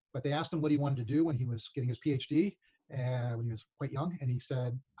 But they asked him what he wanted to do when he was getting his PhD, when he was quite young, and he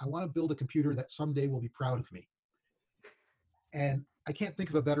said, "I want to build a computer that someday will be proud of me." And I can't think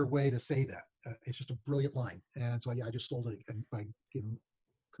of a better way to say that. It's just a brilliant line. And so, yeah, I just stole it and by giving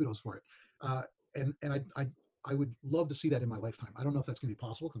kudos for it. And I would love to see that in my lifetime. I don't know if that's going to be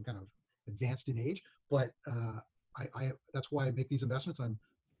possible because I'm kind of advanced in age, but that's why I make these investments. I'm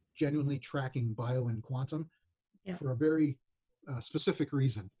genuinely tracking bio and quantum for a very specific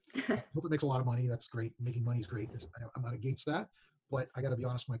reason. I hope it makes a lot of money. That's great. Making money is great. I'm not against that, but I got to be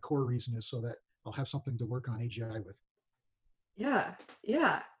honest. My core reason is so that I'll have something to work on AGI with. Yeah.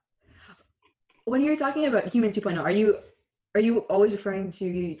 When you're talking about human 2.0, are you always referring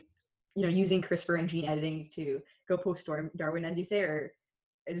to using CRISPR and gene editing to go post-Darwin, as you say, or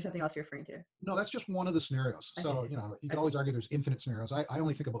is there something else you're referring to? No, that's just one of the scenarios. So, you can always argue there's infinite scenarios. I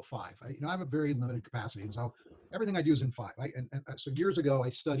only think about 5. I have a very limited capacity, and so everything I do is in 5. So years ago, I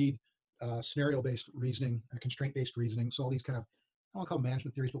studied scenario-based reasoning, constraint-based reasoning. So all these kind of, I don't call them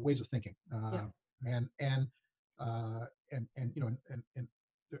management theories, but ways of thinking.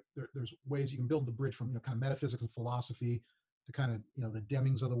 There's ways you can build the bridge from kind of metaphysics and philosophy to kind of the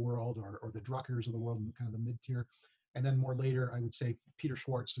Demings of the world or the Druckers of the world, and kind of the mid-tier. And then more later, I would say Peter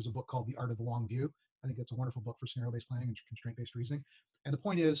Schwartz. There's a book called The Art of the Long View. I think it's a wonderful book for scenario-based planning and constraint-based reasoning. And the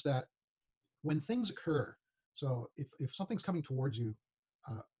point is that when things occur, so if something's coming towards you,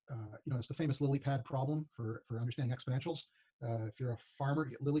 it's the famous lily pad problem for understanding exponentials. If you're a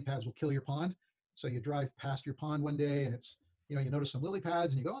farmer, lily pads will kill your pond. So you drive past your pond one day, and it's you notice some lily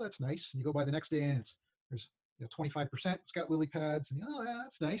pads, and you go, oh, that's nice. And you go by the next day, and there's 25%. It's got lily pads, and oh, yeah,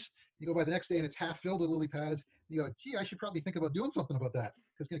 that's nice. You go by the next day, and it's half filled with lily pads. And you go, gee, I should probably think about doing something about that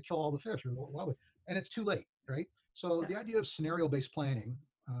because it's going to kill all the fish or wildlife. And it's too late, right? So the idea of scenario-based planning,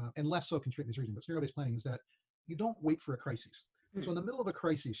 and less so constraint-based reasoning, but scenario-based planning is that you don't wait for a crisis. So in the middle of a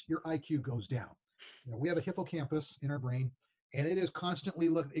crisis, your IQ goes down. We have a hippocampus in our brain, and it is constantly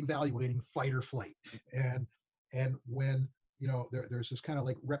evaluating fight or flight. And when there's this kind of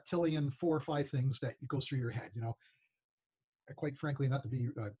like reptilian 4 or 5 things that goes through your head. Quite frankly, not to be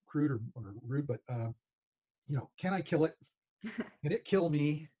crude or rude, but can I kill it? Can it kill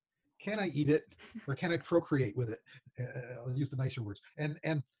me? Can I eat it, or can I procreate with it? I'll use the nicer words. And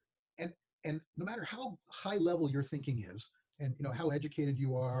no matter how high level your thinking is, and how educated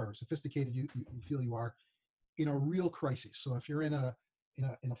you are or sophisticated you feel you are, in a real crisis. So if you're in a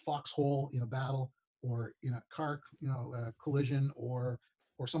foxhole in a battle, or in a car collision, or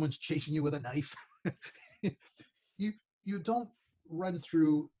someone's chasing you with a knife, you don't run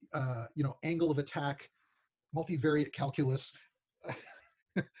through angle of attack, multivariate calculus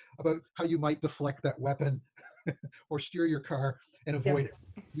about how you might deflect that weapon or steer your car and avoid it.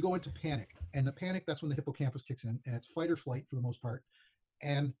 You go into panic, and the panic, that's when the hippocampus kicks in, and it's fight or flight for the most part,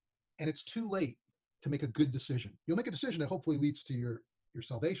 and it's too late to make a good decision. You'll make a decision that hopefully leads to your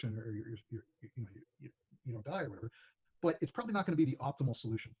salvation, or you don't die or whatever, but it's probably not going to be the optimal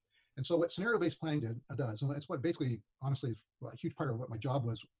solution. And so what scenario-based planning does, and that's what basically, honestly, is a huge part of what my job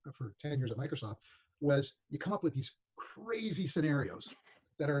was for 10 years at Microsoft, was you come up with these crazy scenarios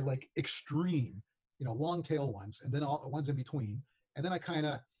that are like extreme, long tail ones, and then all ones in between. And then I kind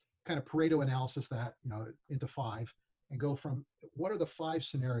of Pareto analysis that, into 5, and go from what are the 5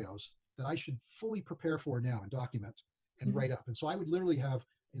 scenarios that I should fully prepare for now and document and write up. And so I would literally have,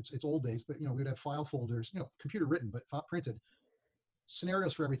 it's old days, but we'd have file folders, computer written, but printed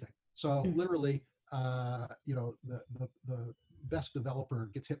scenarios for everything. So literally, the best developer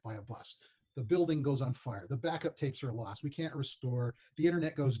gets hit by a bus. The building goes on fire. The backup tapes are lost. We can't restore. The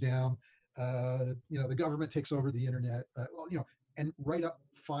internet goes down. The government takes over the internet. And write up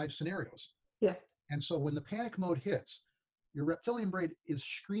 5 scenarios. Yeah. And so when the panic mode hits, your reptilian brain is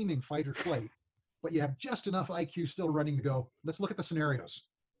screaming fight or flight, but you have just enough IQ still running to go, let's look at the scenarios.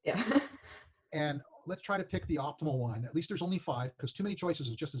 Yeah. And let's try to pick the optimal one. At least there's only 5, because too many choices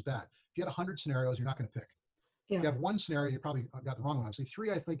is just as bad. If you had 100 scenarios, you're not going to pick. Yeah. If you have 1 scenario, you probably got the wrong one. Obviously,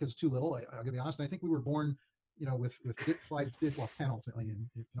 3 I think is too little. I'm going to be honest. And I think we were born, with 5, 10 ultimately, and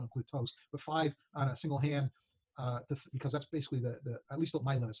if you don't include toast, but 5 on a single hand, because that's basically the at least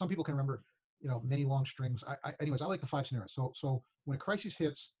my limit. Some people can remember, many long strings. Anyways, I like the 5 scenarios. So when a crisis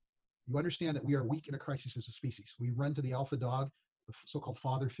hits, you understand that we are weak in a crisis as a species. We run to the alpha dog, the so-called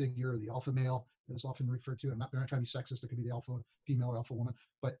father figure, the alpha male is often referred to. They're not trying to be sexist. It could be the alpha female or alpha woman,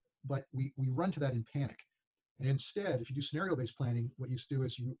 but we run to that in panic. And instead, if you do scenario-based planning, what you do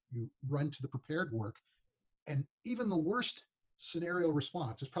is you run to the prepared work, and even the worst scenario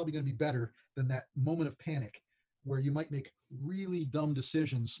response is probably going to be better than that moment of panic where you might make really dumb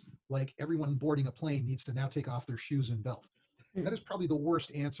decisions, like everyone boarding a plane needs to now take off their shoes and belt. That is probably the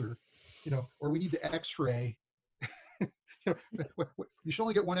worst answer, or we need to x-ray. You should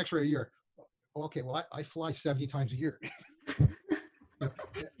only get 1 x-ray a year. Okay, well, I fly 70 times a year.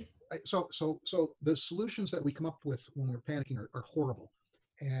 So the solutions that we come up with when we're panicking are horrible.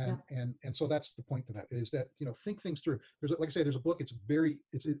 And so that's the point to that, is that, think things through. Like I say, there's a book, it's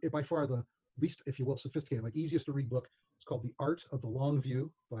by far the least, if you will, sophisticated, like easiest to read book. It's called The Art of the Long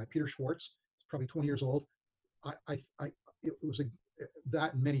View by Peter Schwartz. It's probably 20 years old. It was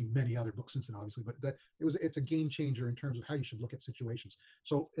that and many other books since then, obviously, but it's a game changer in terms of how you should look at situations.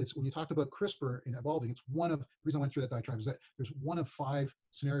 So it's, when you talked about CRISPR and evolving, it's one of the reason I went through that diatribe is that there's one of 5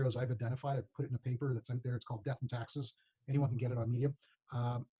 scenarios I've identified. I've put it in a paper that's out there. It's called Death and Taxes. Anyone can get it on Medium.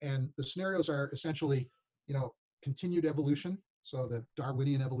 And the scenarios are essentially, continued evolution. So the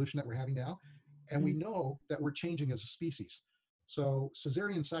Darwinian evolution that we're having now. And we know that we're changing as a species. So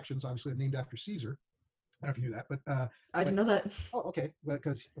cesarean sections obviously are named after Caesar. I don't know if you knew that, but I didn't know that. Oh, okay.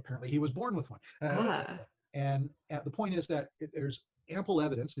 Because apparently he was born with one. And the point is that there's ample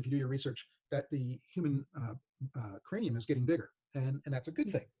evidence, if you do your research, that the human cranium is getting bigger, and that's a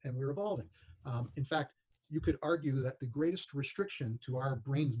good thing, and we're evolving. In fact, you could argue that the greatest restriction to our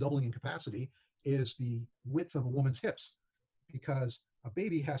brains doubling in capacity is the width of a woman's hips, because a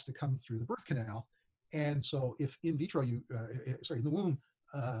baby has to come through the birth canal, and so if in vitro in the womb,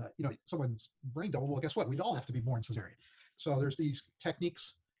 someone's brain doubled, well, guess what? We'd all have to be born cesarean. So there's these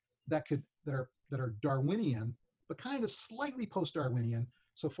techniques that are Darwinian, but kind of slightly post-Darwinian.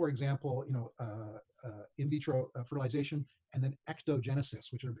 So, for example, in vitro fertilization, and then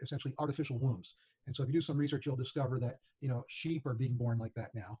ectogenesis, which are essentially artificial wombs. And so, if you do some research, you'll discover that sheep are being born like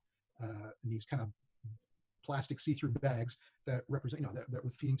that now. These kind of plastic see-through bags that represent, that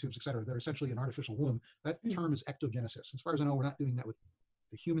with feeding tubes, et cetera, they're essentially an artificial womb. That term is ectogenesis. As far as I know, we're not doing that with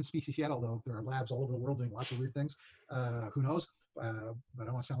the human species yet, although there are labs all over the world doing lots of weird things. Who knows? But I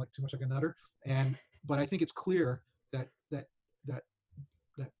don't want to sound like too much like a nutter. But I think it's clear that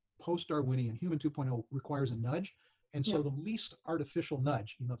post-Darwinian human 2.0 requires a nudge, And so the least artificial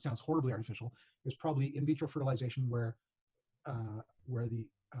nudge, even though it sounds horribly artificial, is probably in vitro fertilization, where the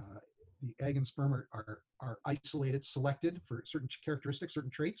egg and sperm are isolated, selected for certain characteristics, certain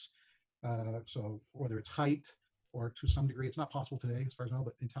traits. So whether it's height or to some degree, it's not possible today as far as I know,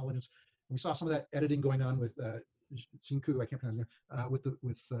 but intelligence. And we saw some of that editing going on with Jinku, I can't pronounce his name,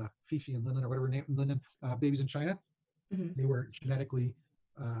 with Fifi and Linden, or whatever name, Linden, babies in China. They were genetically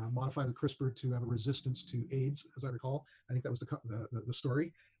modified with CRISPR to have a resistance to AIDS, as I recall. I think that was the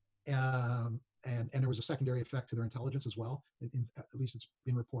story. And there was a secondary effect to their intelligence as well. At least it's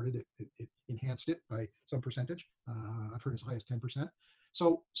been reported. It enhanced it by some percentage. I've heard as high as 10%.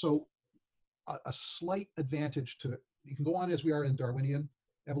 So a slight advantage to, you can go on as we are in Darwinian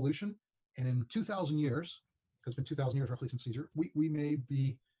evolution, and in 2,000 years, because it's been 2,000 years roughly since Caesar, we may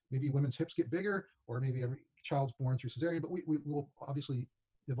be, maybe women's hips get bigger, or maybe every child's born through cesarean, but we will obviously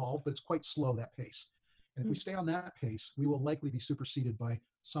evolve, but it's quite slow, that pace. And if we stay on that pace, we will likely be superseded by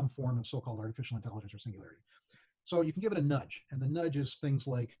some form of so-called artificial intelligence or singularity. So you can give it a nudge, and the nudge is things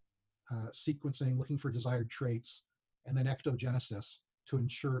like sequencing, looking for desired traits, and then ectogenesis to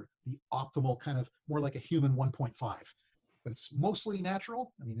ensure the optimal kind of, more like a human 1.5. But it's mostly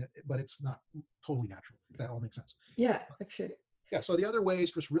natural. I mean, but it's not totally natural, if that all makes sense. Yeah, sure. Yeah, so the other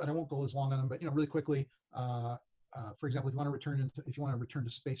ways, just, and I won't go as long on them, but really quickly, for example, if you want to return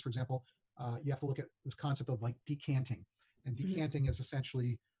to space, for example, you have to look at this concept of like decanting. And decanting is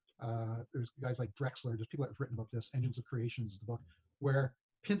essentially, there's guys like Drexler, just people that have written about this, Engines of Creation is the book, where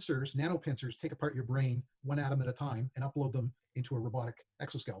pincers, nano pincers, take apart your brain one atom at a time and upload them into a robotic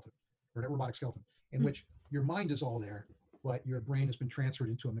exoskeleton, or a robotic skeleton, in which your mind is all there, but your brain has been transferred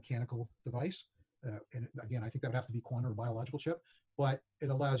into a mechanical device. And again, I think that would have to be quantum or biological chip, but it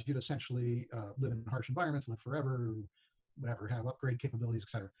allows you to essentially live in harsh environments, live forever, whatever, have upgrade capabilities,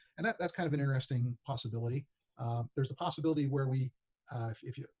 etc. And that's kind of an interesting possibility. There's the possibility where we,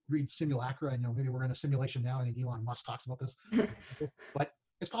 if you read Simulacra, and maybe we're in a simulation now. I think Elon Musk talks about this, but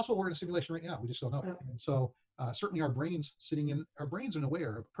it's possible we're in a simulation right now. We just don't know. And so certainly our brains in a way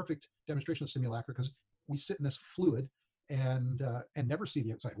are a perfect demonstration of Simulacra, because we sit in this fluid and never see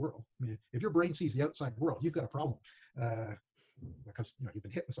the outside world. I mean, if your brain sees the outside world, you've got a problem, because you've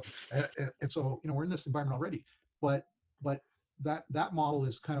been hit with something. And so we're in this environment already, but that model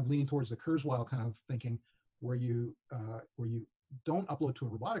is kind of leaning towards the Kurzweil kind of thinking, where you don't upload to a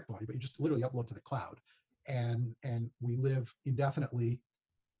robotic body, but you just literally upload to the cloud, and we live indefinitely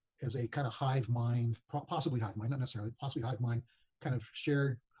as a kind of hive mind, possibly hive mind, not necessarily, possibly hive mind, kind of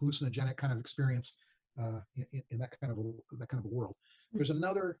shared hallucinogenic kind of experience in that kind of a world. There's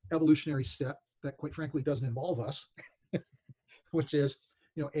another evolutionary step that, quite frankly, doesn't involve us, which is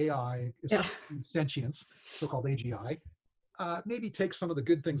AI, sentience, so-called AGI. Maybe takes some of the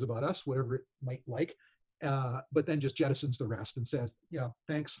good things about us, whatever it might like, but then just jettisons the rest and says,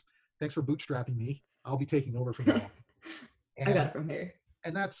 thanks for bootstrapping me. I'll be taking over from now. I got it from here.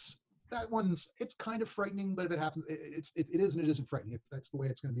 And it's kind of frightening, but if it happens, it is and it isn't frightening. If that's the way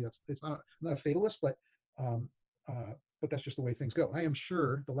it's going to be, it's not. I'm not a fatalist, but that's just the way things go. I am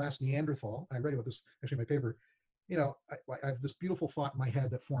sure the last Neanderthal. I read about this actually in my paper. I have this beautiful thought in my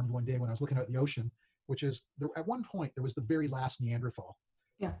head that formed one day when I was looking out at the ocean, which is at one point there was the very last Neanderthal.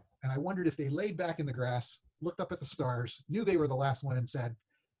 Yeah. And I wondered if they laid back in the grass, looked up at the stars, knew they were the last one, and said,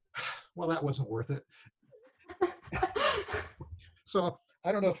 "Well, that wasn't worth it." So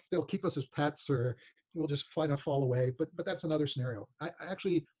I don't know if they'll keep us as pets or we'll just fall away, but that's another scenario. I'm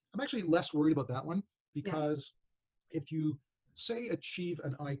actually less worried about that one, because if you say achieve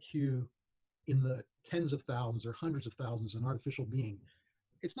an IQ in the tens of thousands or hundreds of thousands, an artificial being,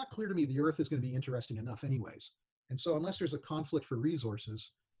 it's not clear to me the Earth is going to be interesting enough anyways. And so unless there's a conflict for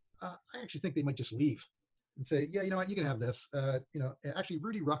resources, I actually think they might just leave and say, yeah, you know what, you can have this. Actually,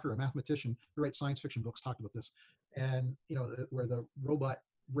 Rudy Rucker, a mathematician who writes science fiction books, talked about this. And, where the robot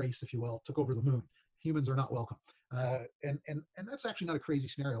race, if you will, took over the moon. Humans are not welcome. And that's actually not a crazy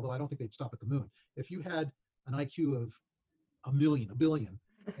scenario, although I don't think they'd stop at the moon. If you had an IQ of a billion,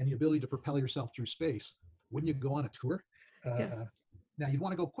 and the ability to propel yourself through space, wouldn't you go on a tour? Yes. Now, you'd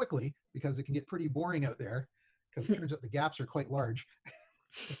want to go quickly, because it can get pretty boring out there, because it turns out the gaps are quite large,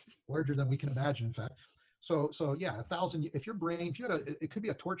 larger than we can imagine, in fact. So yeah, 1,000, if your brain, it could be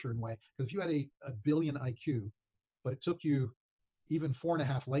a torture in a way, because if you had a billion IQ, but it took you even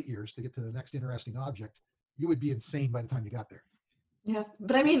 4.5 light years to get to the next interesting object, you would be insane by the time you got there. Yeah,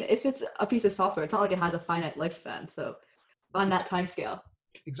 but I mean, if it's a piece of software, it's not like it has a finite lifespan. So on that time scale.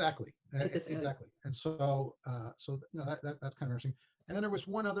 Exactly. Exactly. And so that's kind of interesting. And then there was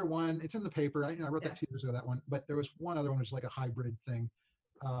one other one. It's in the paper. I wrote that 2 years ago, that one. But there was one other one, which is like a hybrid thing.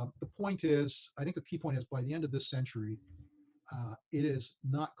 The point is, I think the key point is by the end of this century, it is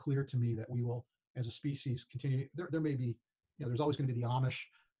not clear to me that we will, as a species, continue. There may be, there's always going to be the Amish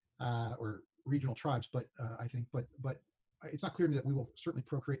or regional tribes, but I think, but it's not clear to me that we will certainly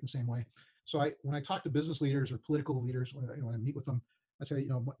procreate in the same way. So when I talk to business leaders or political leaders, when I meet with them, I say,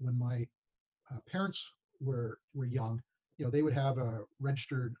 when my parents were young, they would have a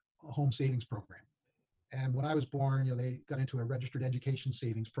registered home savings program. And when I was born, they got into a registered education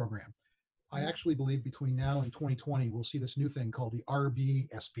savings program. I actually believe between now and 2020, we'll see this new thing called the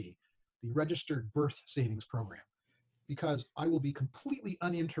RBSP, the Registered Birth Savings Program, because I will be completely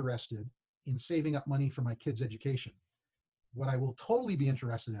uninterested in saving up money for my kids' education. What I will totally be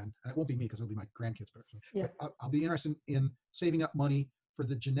interested in, and it won't be me because it'll be my grandkids, but I'll be interested in saving up money for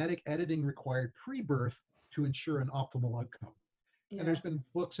the genetic editing required pre-birth to ensure an optimal outcome. And there's been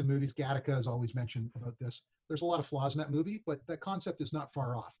books and movies, Gattaca has always mentioned about this. There's a lot of flaws in that movie, but that concept is not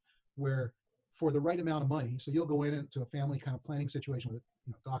far off, where for the right amount of money, so you'll go into a family kind of planning situation with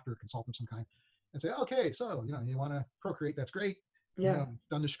a doctor or consultant of some kind and say, okay, so you want to procreate, that's great.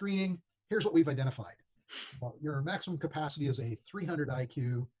 Done the screening, here's what we've identified. Well, your maximum capacity is a 300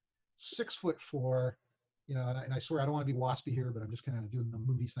 IQ, 6'4", and I swear I don't want to be waspy here, but I'm just kind of doing the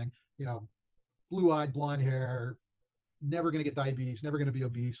movies thing, blue-eyed, blonde hair, never going to get diabetes, never going to be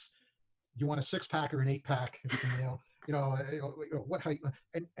obese. You want a 6-pack or an 8-pack? What height?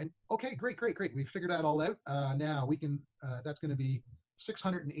 And okay, great. We figured that all out. Now we can. That's going to be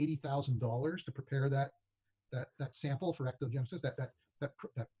 $680,000 to prepare that sample for ectogenesis.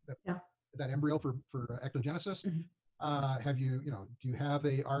 That embryo for ectogenesis. Mm-hmm. Have you do you have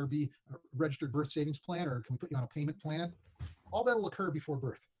a registered birth savings plan, or can we put you on a payment plan? All that will occur before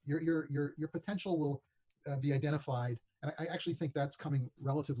birth. Your potential will be identified, and I actually think that's coming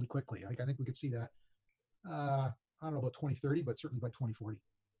relatively quickly. I think we could see that. I don't know about 2030, but certainly by 2040.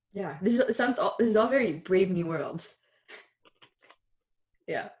 Yeah, this is all very Brave New World.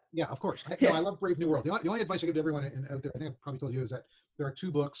 Yeah. Yeah, of course. I love Brave New World. The only advice I give to everyone out there, I think I've probably told you, is that there are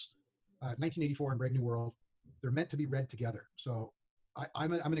 2 books, 1984 and Brave New World. They're meant to be read together. So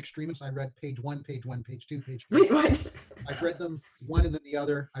I'm an extremist. I read page 1, page 2, page 3. Wait, what? I've read them one and then the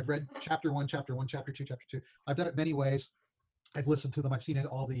other. I've read chapter 1, chapter 2, chapter 2. I've done it many ways. I've listened to them. I've seen it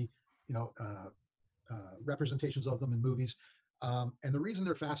all the representations of them in movies. And the reason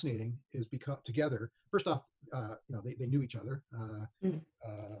they're fascinating is because together, first off, they knew each other.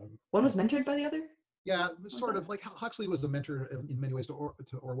 One was mentored by the other? Yeah, sort of like Huxley was a mentor in many ways to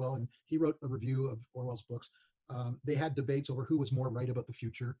Orwell, and he wrote a review of Orwell's books. They had debates over who was more right about the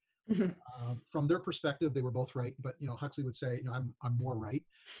future. From their perspective, they were both right, but Huxley would say, I'm more right,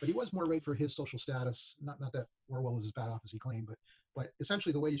 but he was more right for his social status. Not that Orwell was as bad off as he claimed, but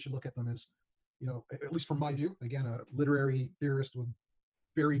essentially the way you should look at them is, at least from my view, again, a literary theorist would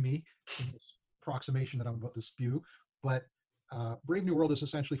bury me in this approximation that I'm about to spew, but Brave New World is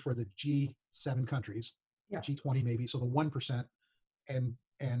essentially for the G7 countries, G20 maybe, so the 1%, and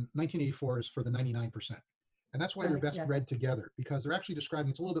 1984 is for the 99%. And that's why they're best read together, because they're actually describing,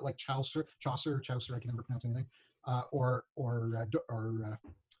 it's a little bit like Chaucer, I can never pronounce anything, or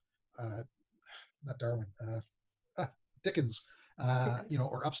not Darwin, Dickens,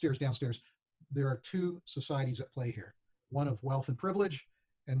 or Upstairs, Downstairs. There are 2 societies at play here, one of wealth and privilege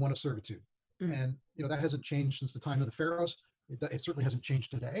and one of servitude. And that hasn't changed since the time of the pharaohs. It certainly hasn't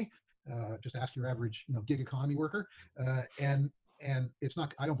changed today. Just ask your average gig economy worker, and it's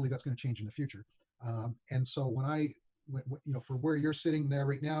not. I don't believe that's going to change in the future. And so when for where you're sitting there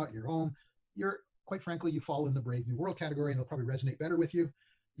right now at your home, you're quite frankly, you fall in the Brave New World category, and it'll probably resonate better with you.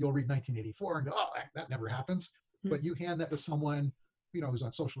 You'll read 1984 and go, oh, that never happens. But you hand that to someone who's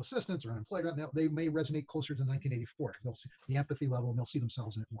on social assistance or unemployed, they may resonate closer to 1984 because they'll see the empathy level and they'll see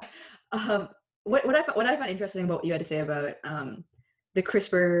themselves in it more. What I find interesting about what you had to say about the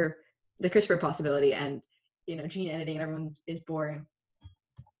CRISPR possibility and gene editing, and everyone is born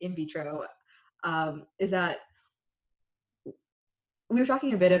in vitro, is that we were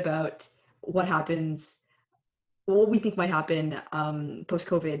talking a bit about what we think might happen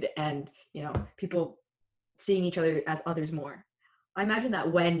post-COVID, and people seeing each other as others more. I imagine that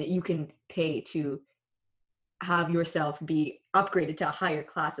when you can pay to have yourself be upgraded to a higher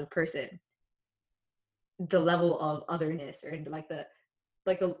class of person, the level of otherness, or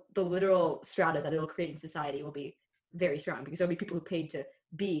the literal stratas that it will create in society will be very strong, because there'll be people who paid to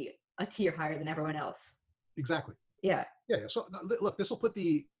be a tier higher than everyone else. Exactly. Yeah. So look, this will put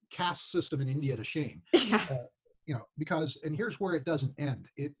the caste system in India to shame. Because, and here's where it doesn't end.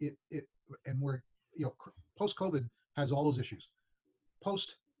 And where post-COVID has all those issues.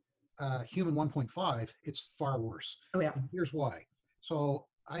 Post Human 1.5, it's far worse. Oh yeah. And here's why. So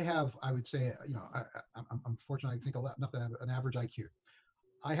I would say, I'm fortunate. I think enough to have an average IQ.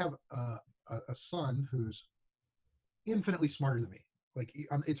 I have a son who's infinitely smarter than me. Like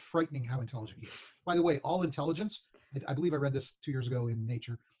it's frightening how intelligent he is. By the way, all intelligence, I believe I read this 2 years ago in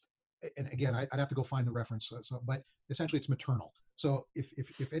Nature. And again, I'd have to go find the reference. But essentially it's maternal. So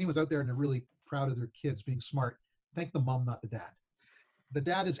if anyone's out there and they're really proud of their kids being smart, thank the mom, not the dad. The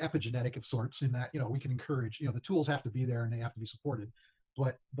dad is epigenetic of sorts in that, we can encourage, the tools have to be there and they have to be supported.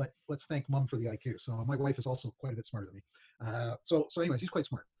 But let's thank mom for the IQ. So my wife is also quite a bit smarter than me. So anyways, he's quite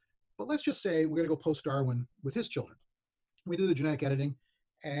smart. But let's just say we're going to go post-Darwin with his children. We do the genetic editing,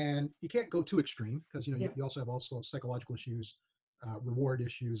 and you can't go too extreme because you also have psychological issues, reward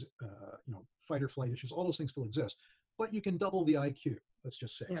issues, fight or flight issues. All those things still exist, but you can double the IQ. Let's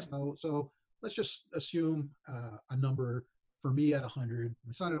just say. Yeah. So let's just assume a number for me at 100,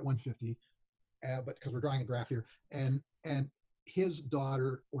 my son at 150, but because we're drawing a graph here, and his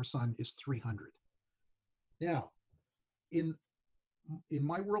daughter or son is 300. Now, in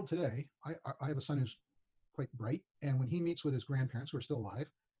my world today, I have a son who's quite bright, and when he meets with his grandparents who are still alive,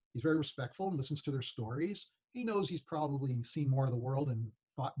 he's very respectful and listens to their stories. He knows he's probably seen more of the world and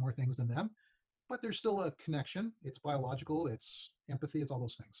thought more things than them, but there's still a connection. It's biological, it's empathy, it's all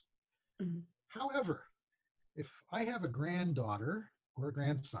those things. Mm-hmm. However, if I have a granddaughter or a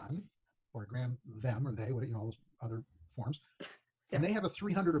grandson or them or they, all those other forms, and they have a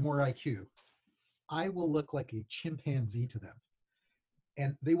 300 or more IQ, I will look like a chimpanzee to them.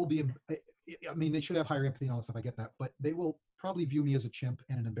 And they will be, they should have higher empathy and all that stuff, I get that, but they will probably view me as a chimp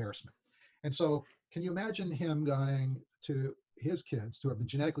and an embarrassment. And so can you imagine him going to his kids who have been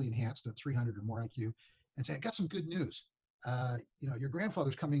genetically enhanced at 300 or more IQ and saying, I got some good news. Your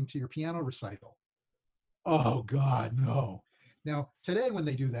grandfather's coming to your piano recital. Oh God, no. Now, today when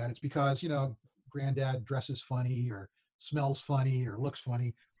they do that, it's because, granddad dresses funny or smells funny or looks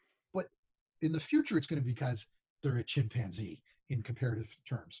funny. But in the future, it's going to be because they're a chimpanzee in comparative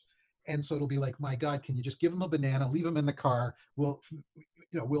terms. And so it'll be like, my God, can you just give him a banana, leave him in the car? We'll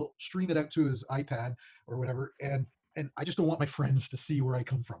stream it out to his iPad or whatever. And I just don't want my friends to see where I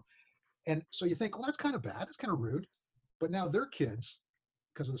come from. And so you think, well, that's kind of bad. It's kind of rude. But now their kids,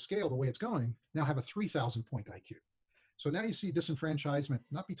 because of the scale, the way it's going, now have a 3,000 point IQ. So now you see disenfranchisement,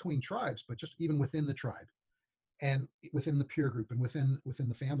 not between tribes, but just even within the tribe and within the peer group and within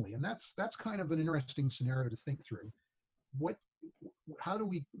the family. And that's kind of an interesting scenario to think through. How do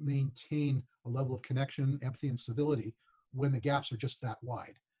we maintain a level of connection, empathy, and civility when the gaps are just that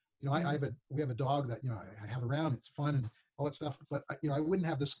wide? We have a dog that I have around. It's fun and all that stuff, but I wouldn't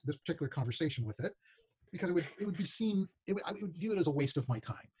have this particular conversation with it because it would be seen. I would view it as a waste of my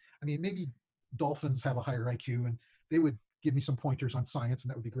time. I mean, maybe dolphins have a higher IQ and they would give me some pointers on science, and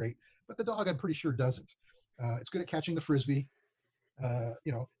that would be great. But the dog, I'm pretty sure, doesn't. It's good at catching the frisbee.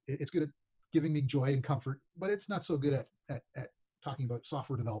 It's good at giving me joy and comfort, but it's not so good at talking about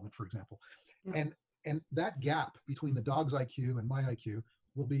software development, for example. Yeah. And that gap between the dog's IQ and my IQ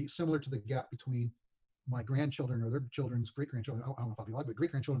will be similar to the gap between my grandchildren or their children's great-grandchildren, I don't know if I'll be alive, but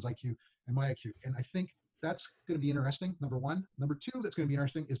great-grandchildren's IQ and my IQ. And I think that's going to be interesting, number one. Number two, that's going to be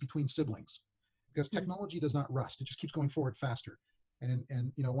interesting is between siblings, because technology does not rust. It just keeps going forward faster. And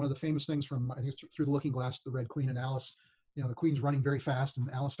one of the famous things from, I think it's Through the Looking Glass, the Red Queen and Alice, the Queen's running very fast and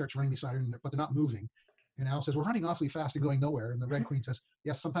Alice starts running beside her, but they're not moving. And Alice says, we're running awfully fast and going nowhere. And the Red Queen says,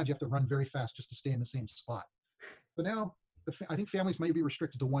 yes, sometimes you have to run very fast just to stay in the same spot. But now I think families might be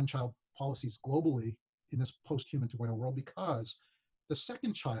restricted to one-child policies globally in this post-human 2.0 world, because the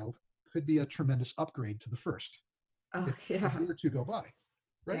second child could be a tremendous upgrade to the first. If a year or two go by,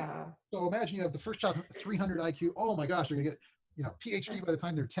 right? Yeah. So imagine you have the first child, 300 IQ. Oh my gosh, they're gonna get PhD by the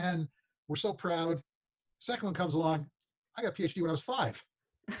time they're 10. We're so proud. Second one comes along. I got PhD when I was 5.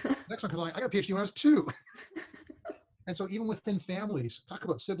 Next one comes along. I got PhD when I was 2. And so even within families, talk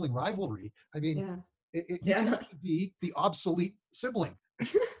about sibling rivalry. I mean, you can actually be the obsolete sibling.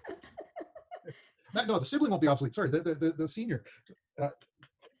 No, the sibling won't be obsolete. Sorry, the senior.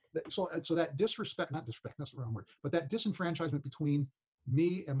 So that not disrespect, that's the wrong word, but that disenfranchisement between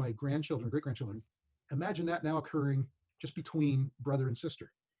me and my grandchildren, great-grandchildren, imagine that now occurring just between brother and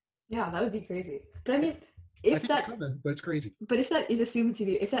sister. Yeah, that would be crazy. But I mean, if that, it's coming, but it's crazy. But if that is assumed to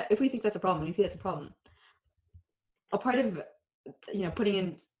be, if we think that's a problem, and you see that's a problem, a part of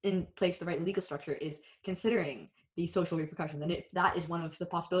putting in place the right legal structure is considering the social repercussions. And if that is one of the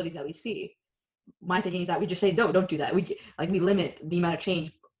possibilities that we see, my thinking is that we just say, no, don't do that. We limit the amount of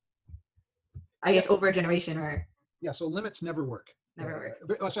change, I guess, over a generation or. Yeah, so limits never work. Never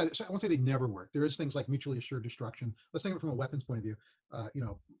work. I won't say they never work. There is things like mutually assured destruction. Let's think of it from a weapons point of view.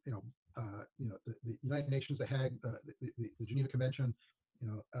 The United Nations, the Hague, the Geneva Convention,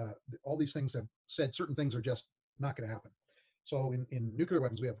 All these things have said certain things are just not going to happen. So in nuclear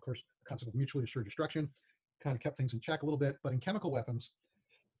weapons, we have, of course, the concept of mutually assured destruction, kind of kept things in check a little bit. But in chemical weapons,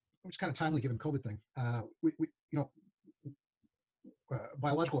 which is kind of timely given COVID thing,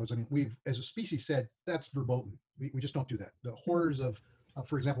 biological weapons, I mean, we've, as a species, said that's verboten. We just don't do that. The horrors of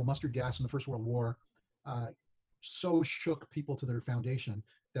for example, mustard gas in the First World War so shook people to their foundation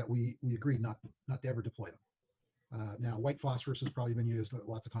that we agreed not to ever deploy them. Now, white phosphorus has probably been used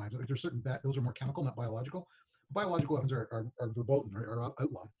lots of times. There's certain those are more chemical, not biological. Biological weapons are verboten, are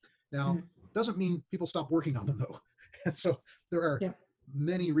outlawed. Now, doesn't mean people stop working on them though. And so there are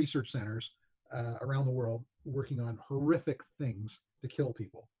many research centers around the world working on horrific things to kill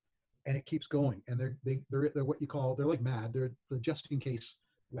people, and it keeps going. And they're what you call, they're like mad. They're the just in case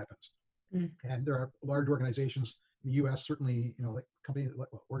weapons. And there are large organizations in the U.S. certainly, like companies,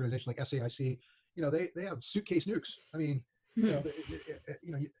 organizations like SAIC. They have suitcase nukes. I mean, that's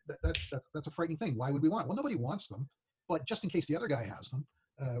a frightening thing. Why would we want it? Well, nobody wants them, but just in case the other guy has them,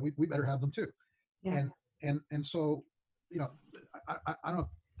 we better have them too. Yeah. And so, I don't know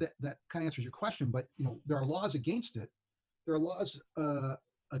if that kind of answers your question, but there are laws against it. There are laws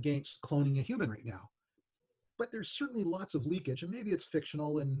against cloning a human right now, but there's certainly lots of leakage, and maybe it's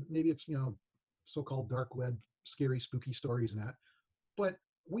fictional, and maybe it's so-called dark web, scary, spooky stories and that. But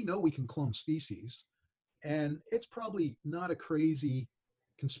we know we can clone species, and it's probably not a crazy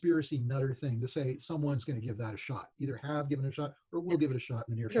conspiracy nutter thing to say someone's going to give that a shot, either have given it a shot or will give it a shot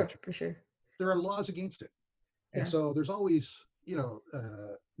in the near future. For sure. There are laws against it, and so there's always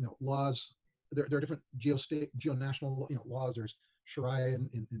laws. There are different geonational laws. There's Sharia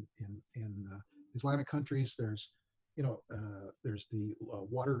in Islamic countries. There's there's the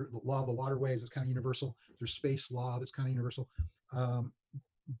law of the waterways. It's kind of universal. There's space law that's kind of universal.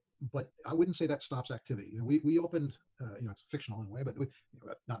 But I wouldn't say that stops activity. We opened, it's fictional in a way, but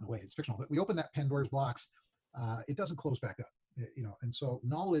not in a way, it's fictional. But we opened that Pandora's box. It doesn't close back up. And so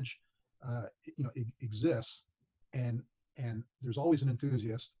knowledge, exists, and there's always an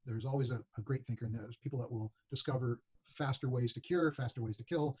enthusiast. There's always a great thinker, and there's people that will discover faster ways to cure, faster ways to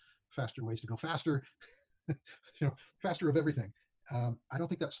kill, faster ways to go faster, faster of everything. I don't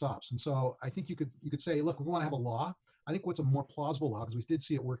think that stops. And so I think you could say, look, we want to have a law. I think what's a more plausible law, because we did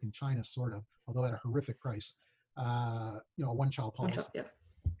see it work in China, sort of, although at a horrific price, a one-child policy.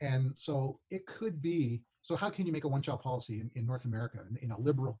 And so it could be, so how can you make a one-child policy in North America, in a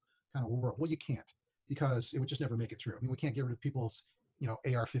liberal kind of world? Well, you can't, because it would just never make it through. I mean, we can't get rid of people's,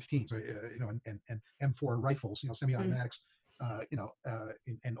 AR-15s, and M4 rifles, semi-automatics,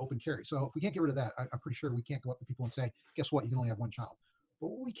 and open carry. So if we can't get rid of that, I'm pretty sure we can't go up to people and say, guess what, you can only have one child. But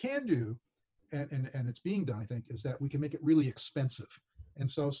what we can do, and it's being done, I think, is that we can make it really expensive. And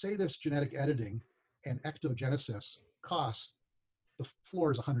so say this genetic editing and ectogenesis costs, the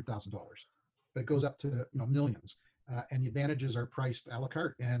floor is $100,000, but it goes up to millions, and the advantages are priced a la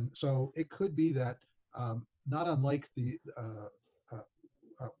carte. And so it could be that not unlike the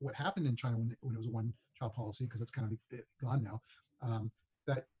what happened in China when it was a one-child policy, because it's kind of gone now,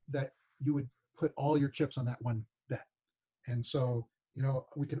 that you would put all your chips on that one bet. And so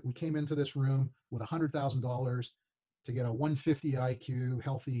we came into this room with $100,000 to get a 150 IQ,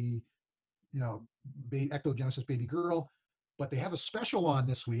 healthy, ectogenesis baby girl, but they have a special on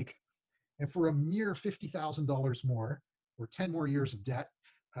this week, and for a mere $50,000 more, or 10 more years of debt,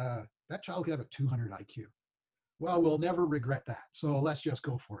 that child could have a 200 IQ. Well, we'll never regret that, so let's just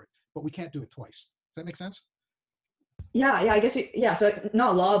go for it. But we can't do it twice. Does that make sense? Yeah, I guess, so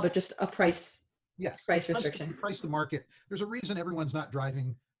not law, but just a price. Yes. Price restriction. Price the market. There's a reason everyone's not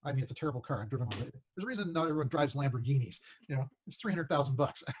driving. I mean, it's a terrible car. I've driven one. There's a reason not everyone drives Lamborghinis. It's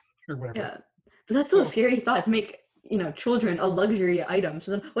 $300,000 or whatever. Yeah, but that's still a scary thought to make children a luxury item. So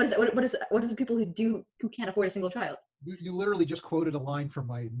then, what is the people who can't afford a single child? You literally just quoted a line from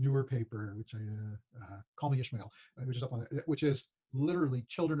my newer paper, which I Call Me Ishmael, which is up on it, which is literally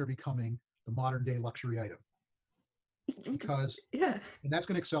children are becoming the modern day luxury item. Because and that's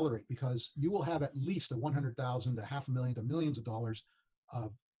going to accelerate, because you will have at least a 100,000 to $500,000 to millions of dollars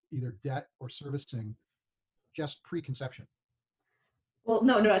of either debt or servicing just preconception. Well,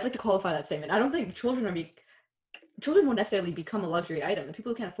 no, I'd like to qualify that statement. I don't think children won't necessarily become a luxury item. The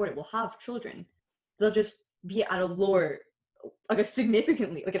people who can't afford it will have children. They'll just be at a lower, like a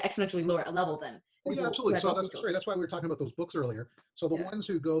significantly, like an exponentially lower level than. Oh yeah, absolutely. So that's why we were talking about those books earlier. So the ones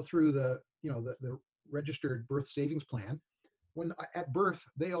who go through the registered birth savings plan, when at birth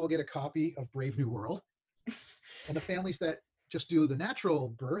they all get a copy of Brave New World, and the families that just do the natural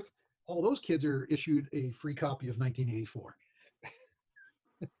birth, all those kids are issued a free copy of 1984.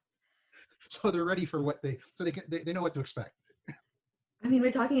 So they're ready for what they know what to expect. I mean,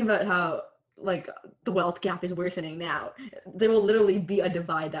 we're talking about how like the wealth gap is worsening now. There will literally be a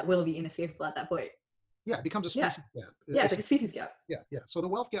divide that will be inescapable at that point. Yeah, it becomes a Yeah, species gap. yeah, it's like a species gap. Yeah. So the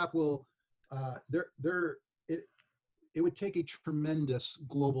wealth gap will, there, it, it would take a tremendous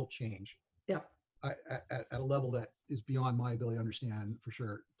global change Yeah, at a level that is beyond my ability to understand for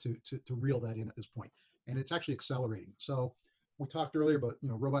sure to reel that in at this point. And it's actually accelerating. So we talked earlier about,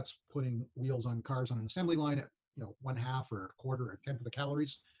 robots putting wheels on cars on an assembly line at, one half or a quarter or a tenth of the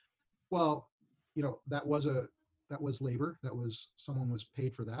calories. Well, that was labor. That was someone was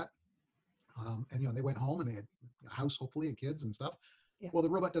paid for that. And they went home and they had a house hopefully and kids and stuff. yeah, Well, the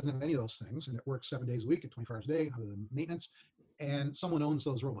robot doesn't have any of those things, and it works 7 days a week at 24 hours a day, other than maintenance. And someone owns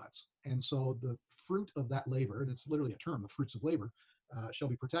those robots, and so the fruit of that labor, and it's literally a term, the fruits of labor, shall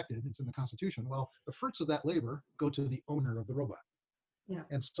be protected. It's in the Constitution. Well, the fruits of that labor go to the owner of the robot. yeah,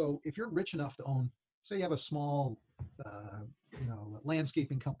 And so, if you're rich enough to own, say, you have a small, uh,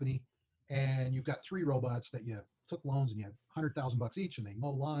 landscaping company, and you've got three robots that you took loans and you had $100,000 each, and they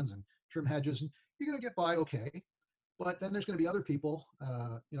mow lawns and trim hedges, and you're going to get by okay. But then there's going to be other people,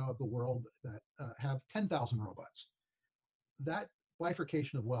 of the world that have 10,000 robots. That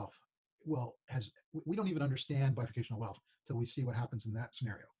bifurcation of wealth, well, has we don't even understand bifurcation of wealth till we see what happens in that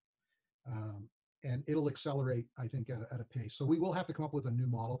scenario. Um, and it'll accelerate, I think, at a pace. So we will have to come up with a new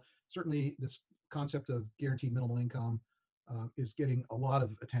model. Certainly, this concept of guaranteed minimal income is getting a lot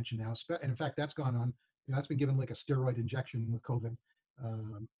of attention now. And in fact, that's gone on. That's been given like a steroid injection with COVID,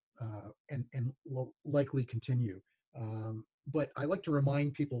 um, and will likely continue. But I like to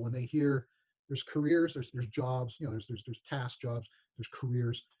remind people when they hear there's careers, there's jobs, there's task jobs, there's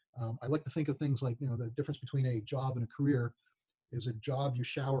careers. I like to think of things like the difference between a job and a career is a job you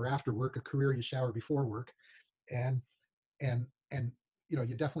shower after work, a career you shower before work, and and you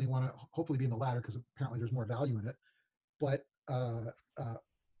definitely want to hopefully be in the latter because apparently there's more value in it. But uh,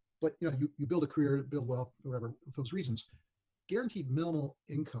 but you build a career, build wealth, whatever, for those reasons. Guaranteed minimal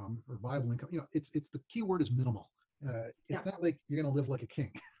income or viable income, it's the key word is minimal. yeah. It's not like you're going to live like a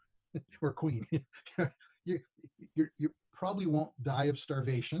king or a queen. you, you probably won't die of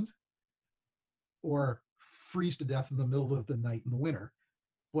starvation or freeze to death in the middle of the night in the winter,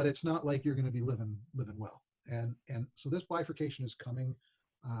 but it's not like you're going to be living well. And so this bifurcation is coming.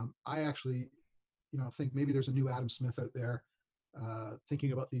 I actually, think maybe there's a new Adam Smith out there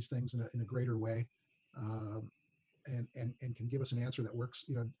thinking about these things in a greater way, um, and can give us an answer that works.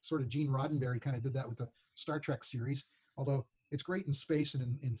 Sort of Gene Roddenberry kind of did that with the Star Trek series, although it's great in space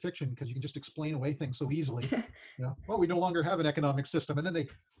and in fiction because you can just explain away things so easily. Well, we no longer have an economic system, and then they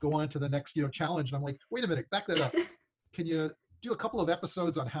go on to the next challenge, and I'm like, wait a minute, back that up. Can you do a couple of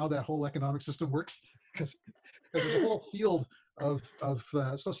episodes on how that whole economic system works? Because there's a whole field of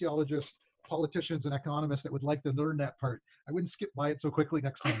sociologists, politicians, and economists that would like to learn that part. I wouldn't skip by it so quickly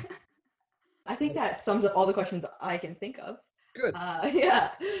next time. I think that sums up all the questions I can think of. Good. Yeah.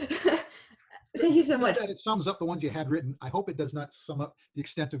 Thank you so much. That it sums up the ones you had written. I hope it does not sum up the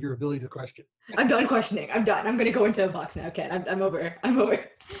extent of your ability to question. I'm done questioning. I'm done. I'm gonna go into a box now, Ken. I'm over. I'm over.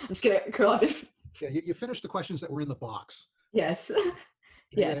 I'm just gonna curl up. Yeah, you finished the questions that were in the box. Yes.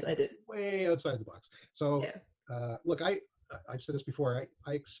 Yes, I did. Way outside the box. So, look, I've said this before.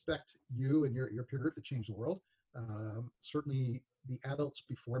 I expect you and your peer group to change the world. Certainly, the adults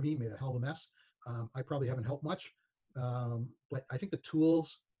before me made a hell of a mess. I probably haven't helped much, but I think the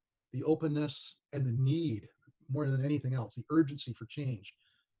tools, the openness, and the need, more than anything else, the urgency for change.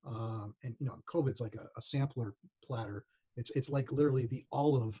 And COVID's like a sampler platter. It's like literally the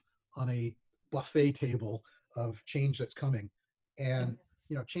olive on a buffet table of change that's coming. And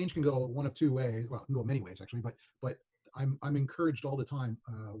change can go one of two ways. Well, it can go many ways actually, but I'm encouraged all the time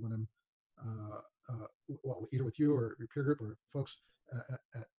when I'm well, either with you or your peer group or folks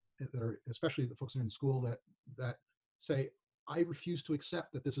that are, especially the folks that are in school that say, I refuse to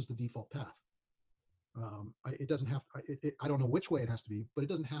accept that this is the default path. It doesn't have. I don't know which way it has to be, but it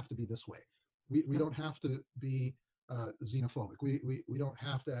doesn't have to be this way. We don't have to be xenophobic. We don't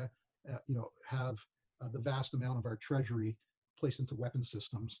have to have the vast amount of our treasury placed into weapon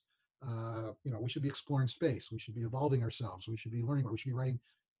systems. We should be exploring space. We should be evolving ourselves. We should be learning more. We should be writing,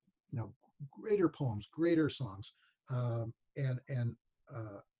 greater poems, greater songs. I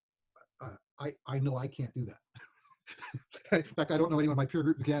know I can't do that. In fact, I don't know anyone in my peer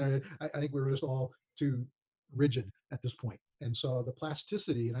group who can. I think we're just all too rigid at this point. And so the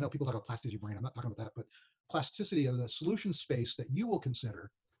plasticity, and I know people talk about plasticity of brain, I'm not talking about that, but plasticity of the solution space that you will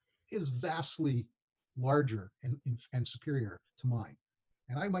consider is vastly larger and superior to mine.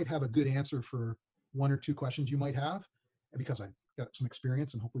 And I might have a good answer for one or two questions you might have, because I've got some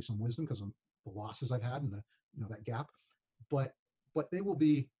experience and hopefully some wisdom because of the losses I've had and that gap. But but they will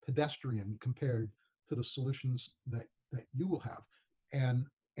be pedestrian compared to the solutions that you will have. And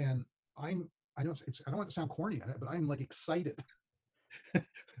I don't want to sound corny, but I'm like excited.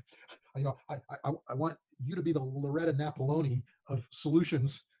 I want you to be the Loretta Napoloni of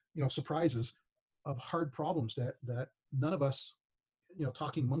solutions, surprises of hard problems that none of us,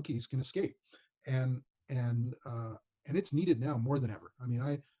 talking monkeys can escape. And and and it's needed now more than ever. I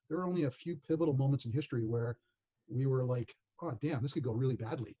mean, there are only a few pivotal moments in history where we were like, oh damn, this could go really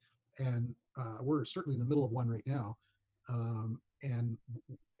badly, and we're certainly in the middle of one right now. And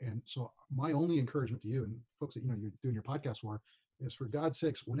so my only encouragement to you and folks that you're doing your podcast for is, for God's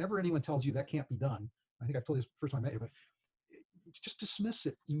sakes, whenever anyone tells you that can't be done, I think I've told you this the first time I met you, but just dismiss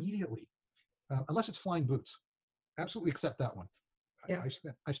it immediately, unless it's flying boots. Absolutely accept that one. Yeah.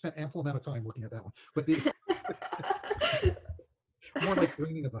 I spent ample amount of time looking at that one, but more like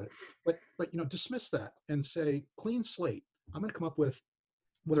dreaming about it. But dismiss that and say, clean slate. I'm going to come up with,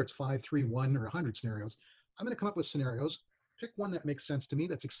 whether it's 5, 3, 1, or 100 scenarios. I'm going to come up with scenarios. Pick one that makes sense to me,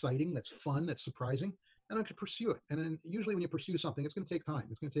 that's exciting, that's fun, that's surprising, and I can pursue it. And then usually when you pursue something, it's going to take time.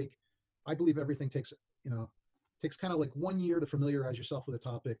 It's going to take, I believe everything takes kind of like 1 year to familiarize yourself with a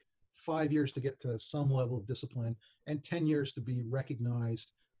topic, 5 years to get to some level of discipline, and 10 years to be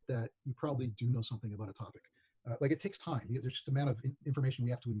recognized that you probably do know something about a topic. Like, it takes time. There's just the amount of information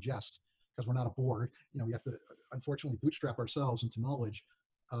we have to ingest because we're not a board. We have to, unfortunately, bootstrap ourselves into knowledge.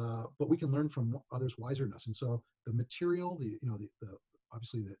 But we can learn from others' wiserness. And so the material, the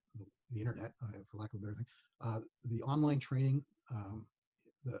obviously the internet, for lack of a better thing, the online training,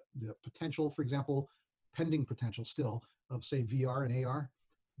 the potential, for example, pending potential still of, say, VR and AR,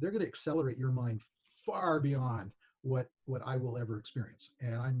 they're going to accelerate your mind far beyond what I will ever experience.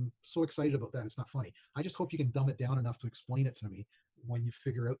 And I'm so excited about that. It's not funny. I just hope you can dumb it down enough to explain it to me when you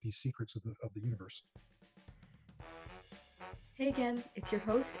figure out these secrets of the universe. Hey again, it's your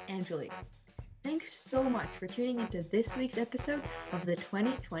host, Angeli. Thanks so much for tuning into this week's episode of the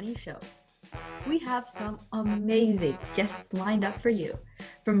 2020 show. We have some amazing guests lined up for you,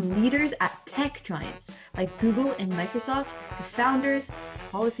 from leaders at tech giants like Google and Microsoft to founders,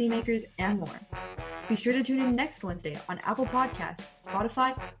 policymakers, and more. Be sure to tune in next Wednesday on Apple Podcasts,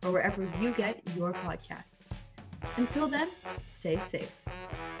 Spotify, or wherever you get your podcasts. Until then, stay safe.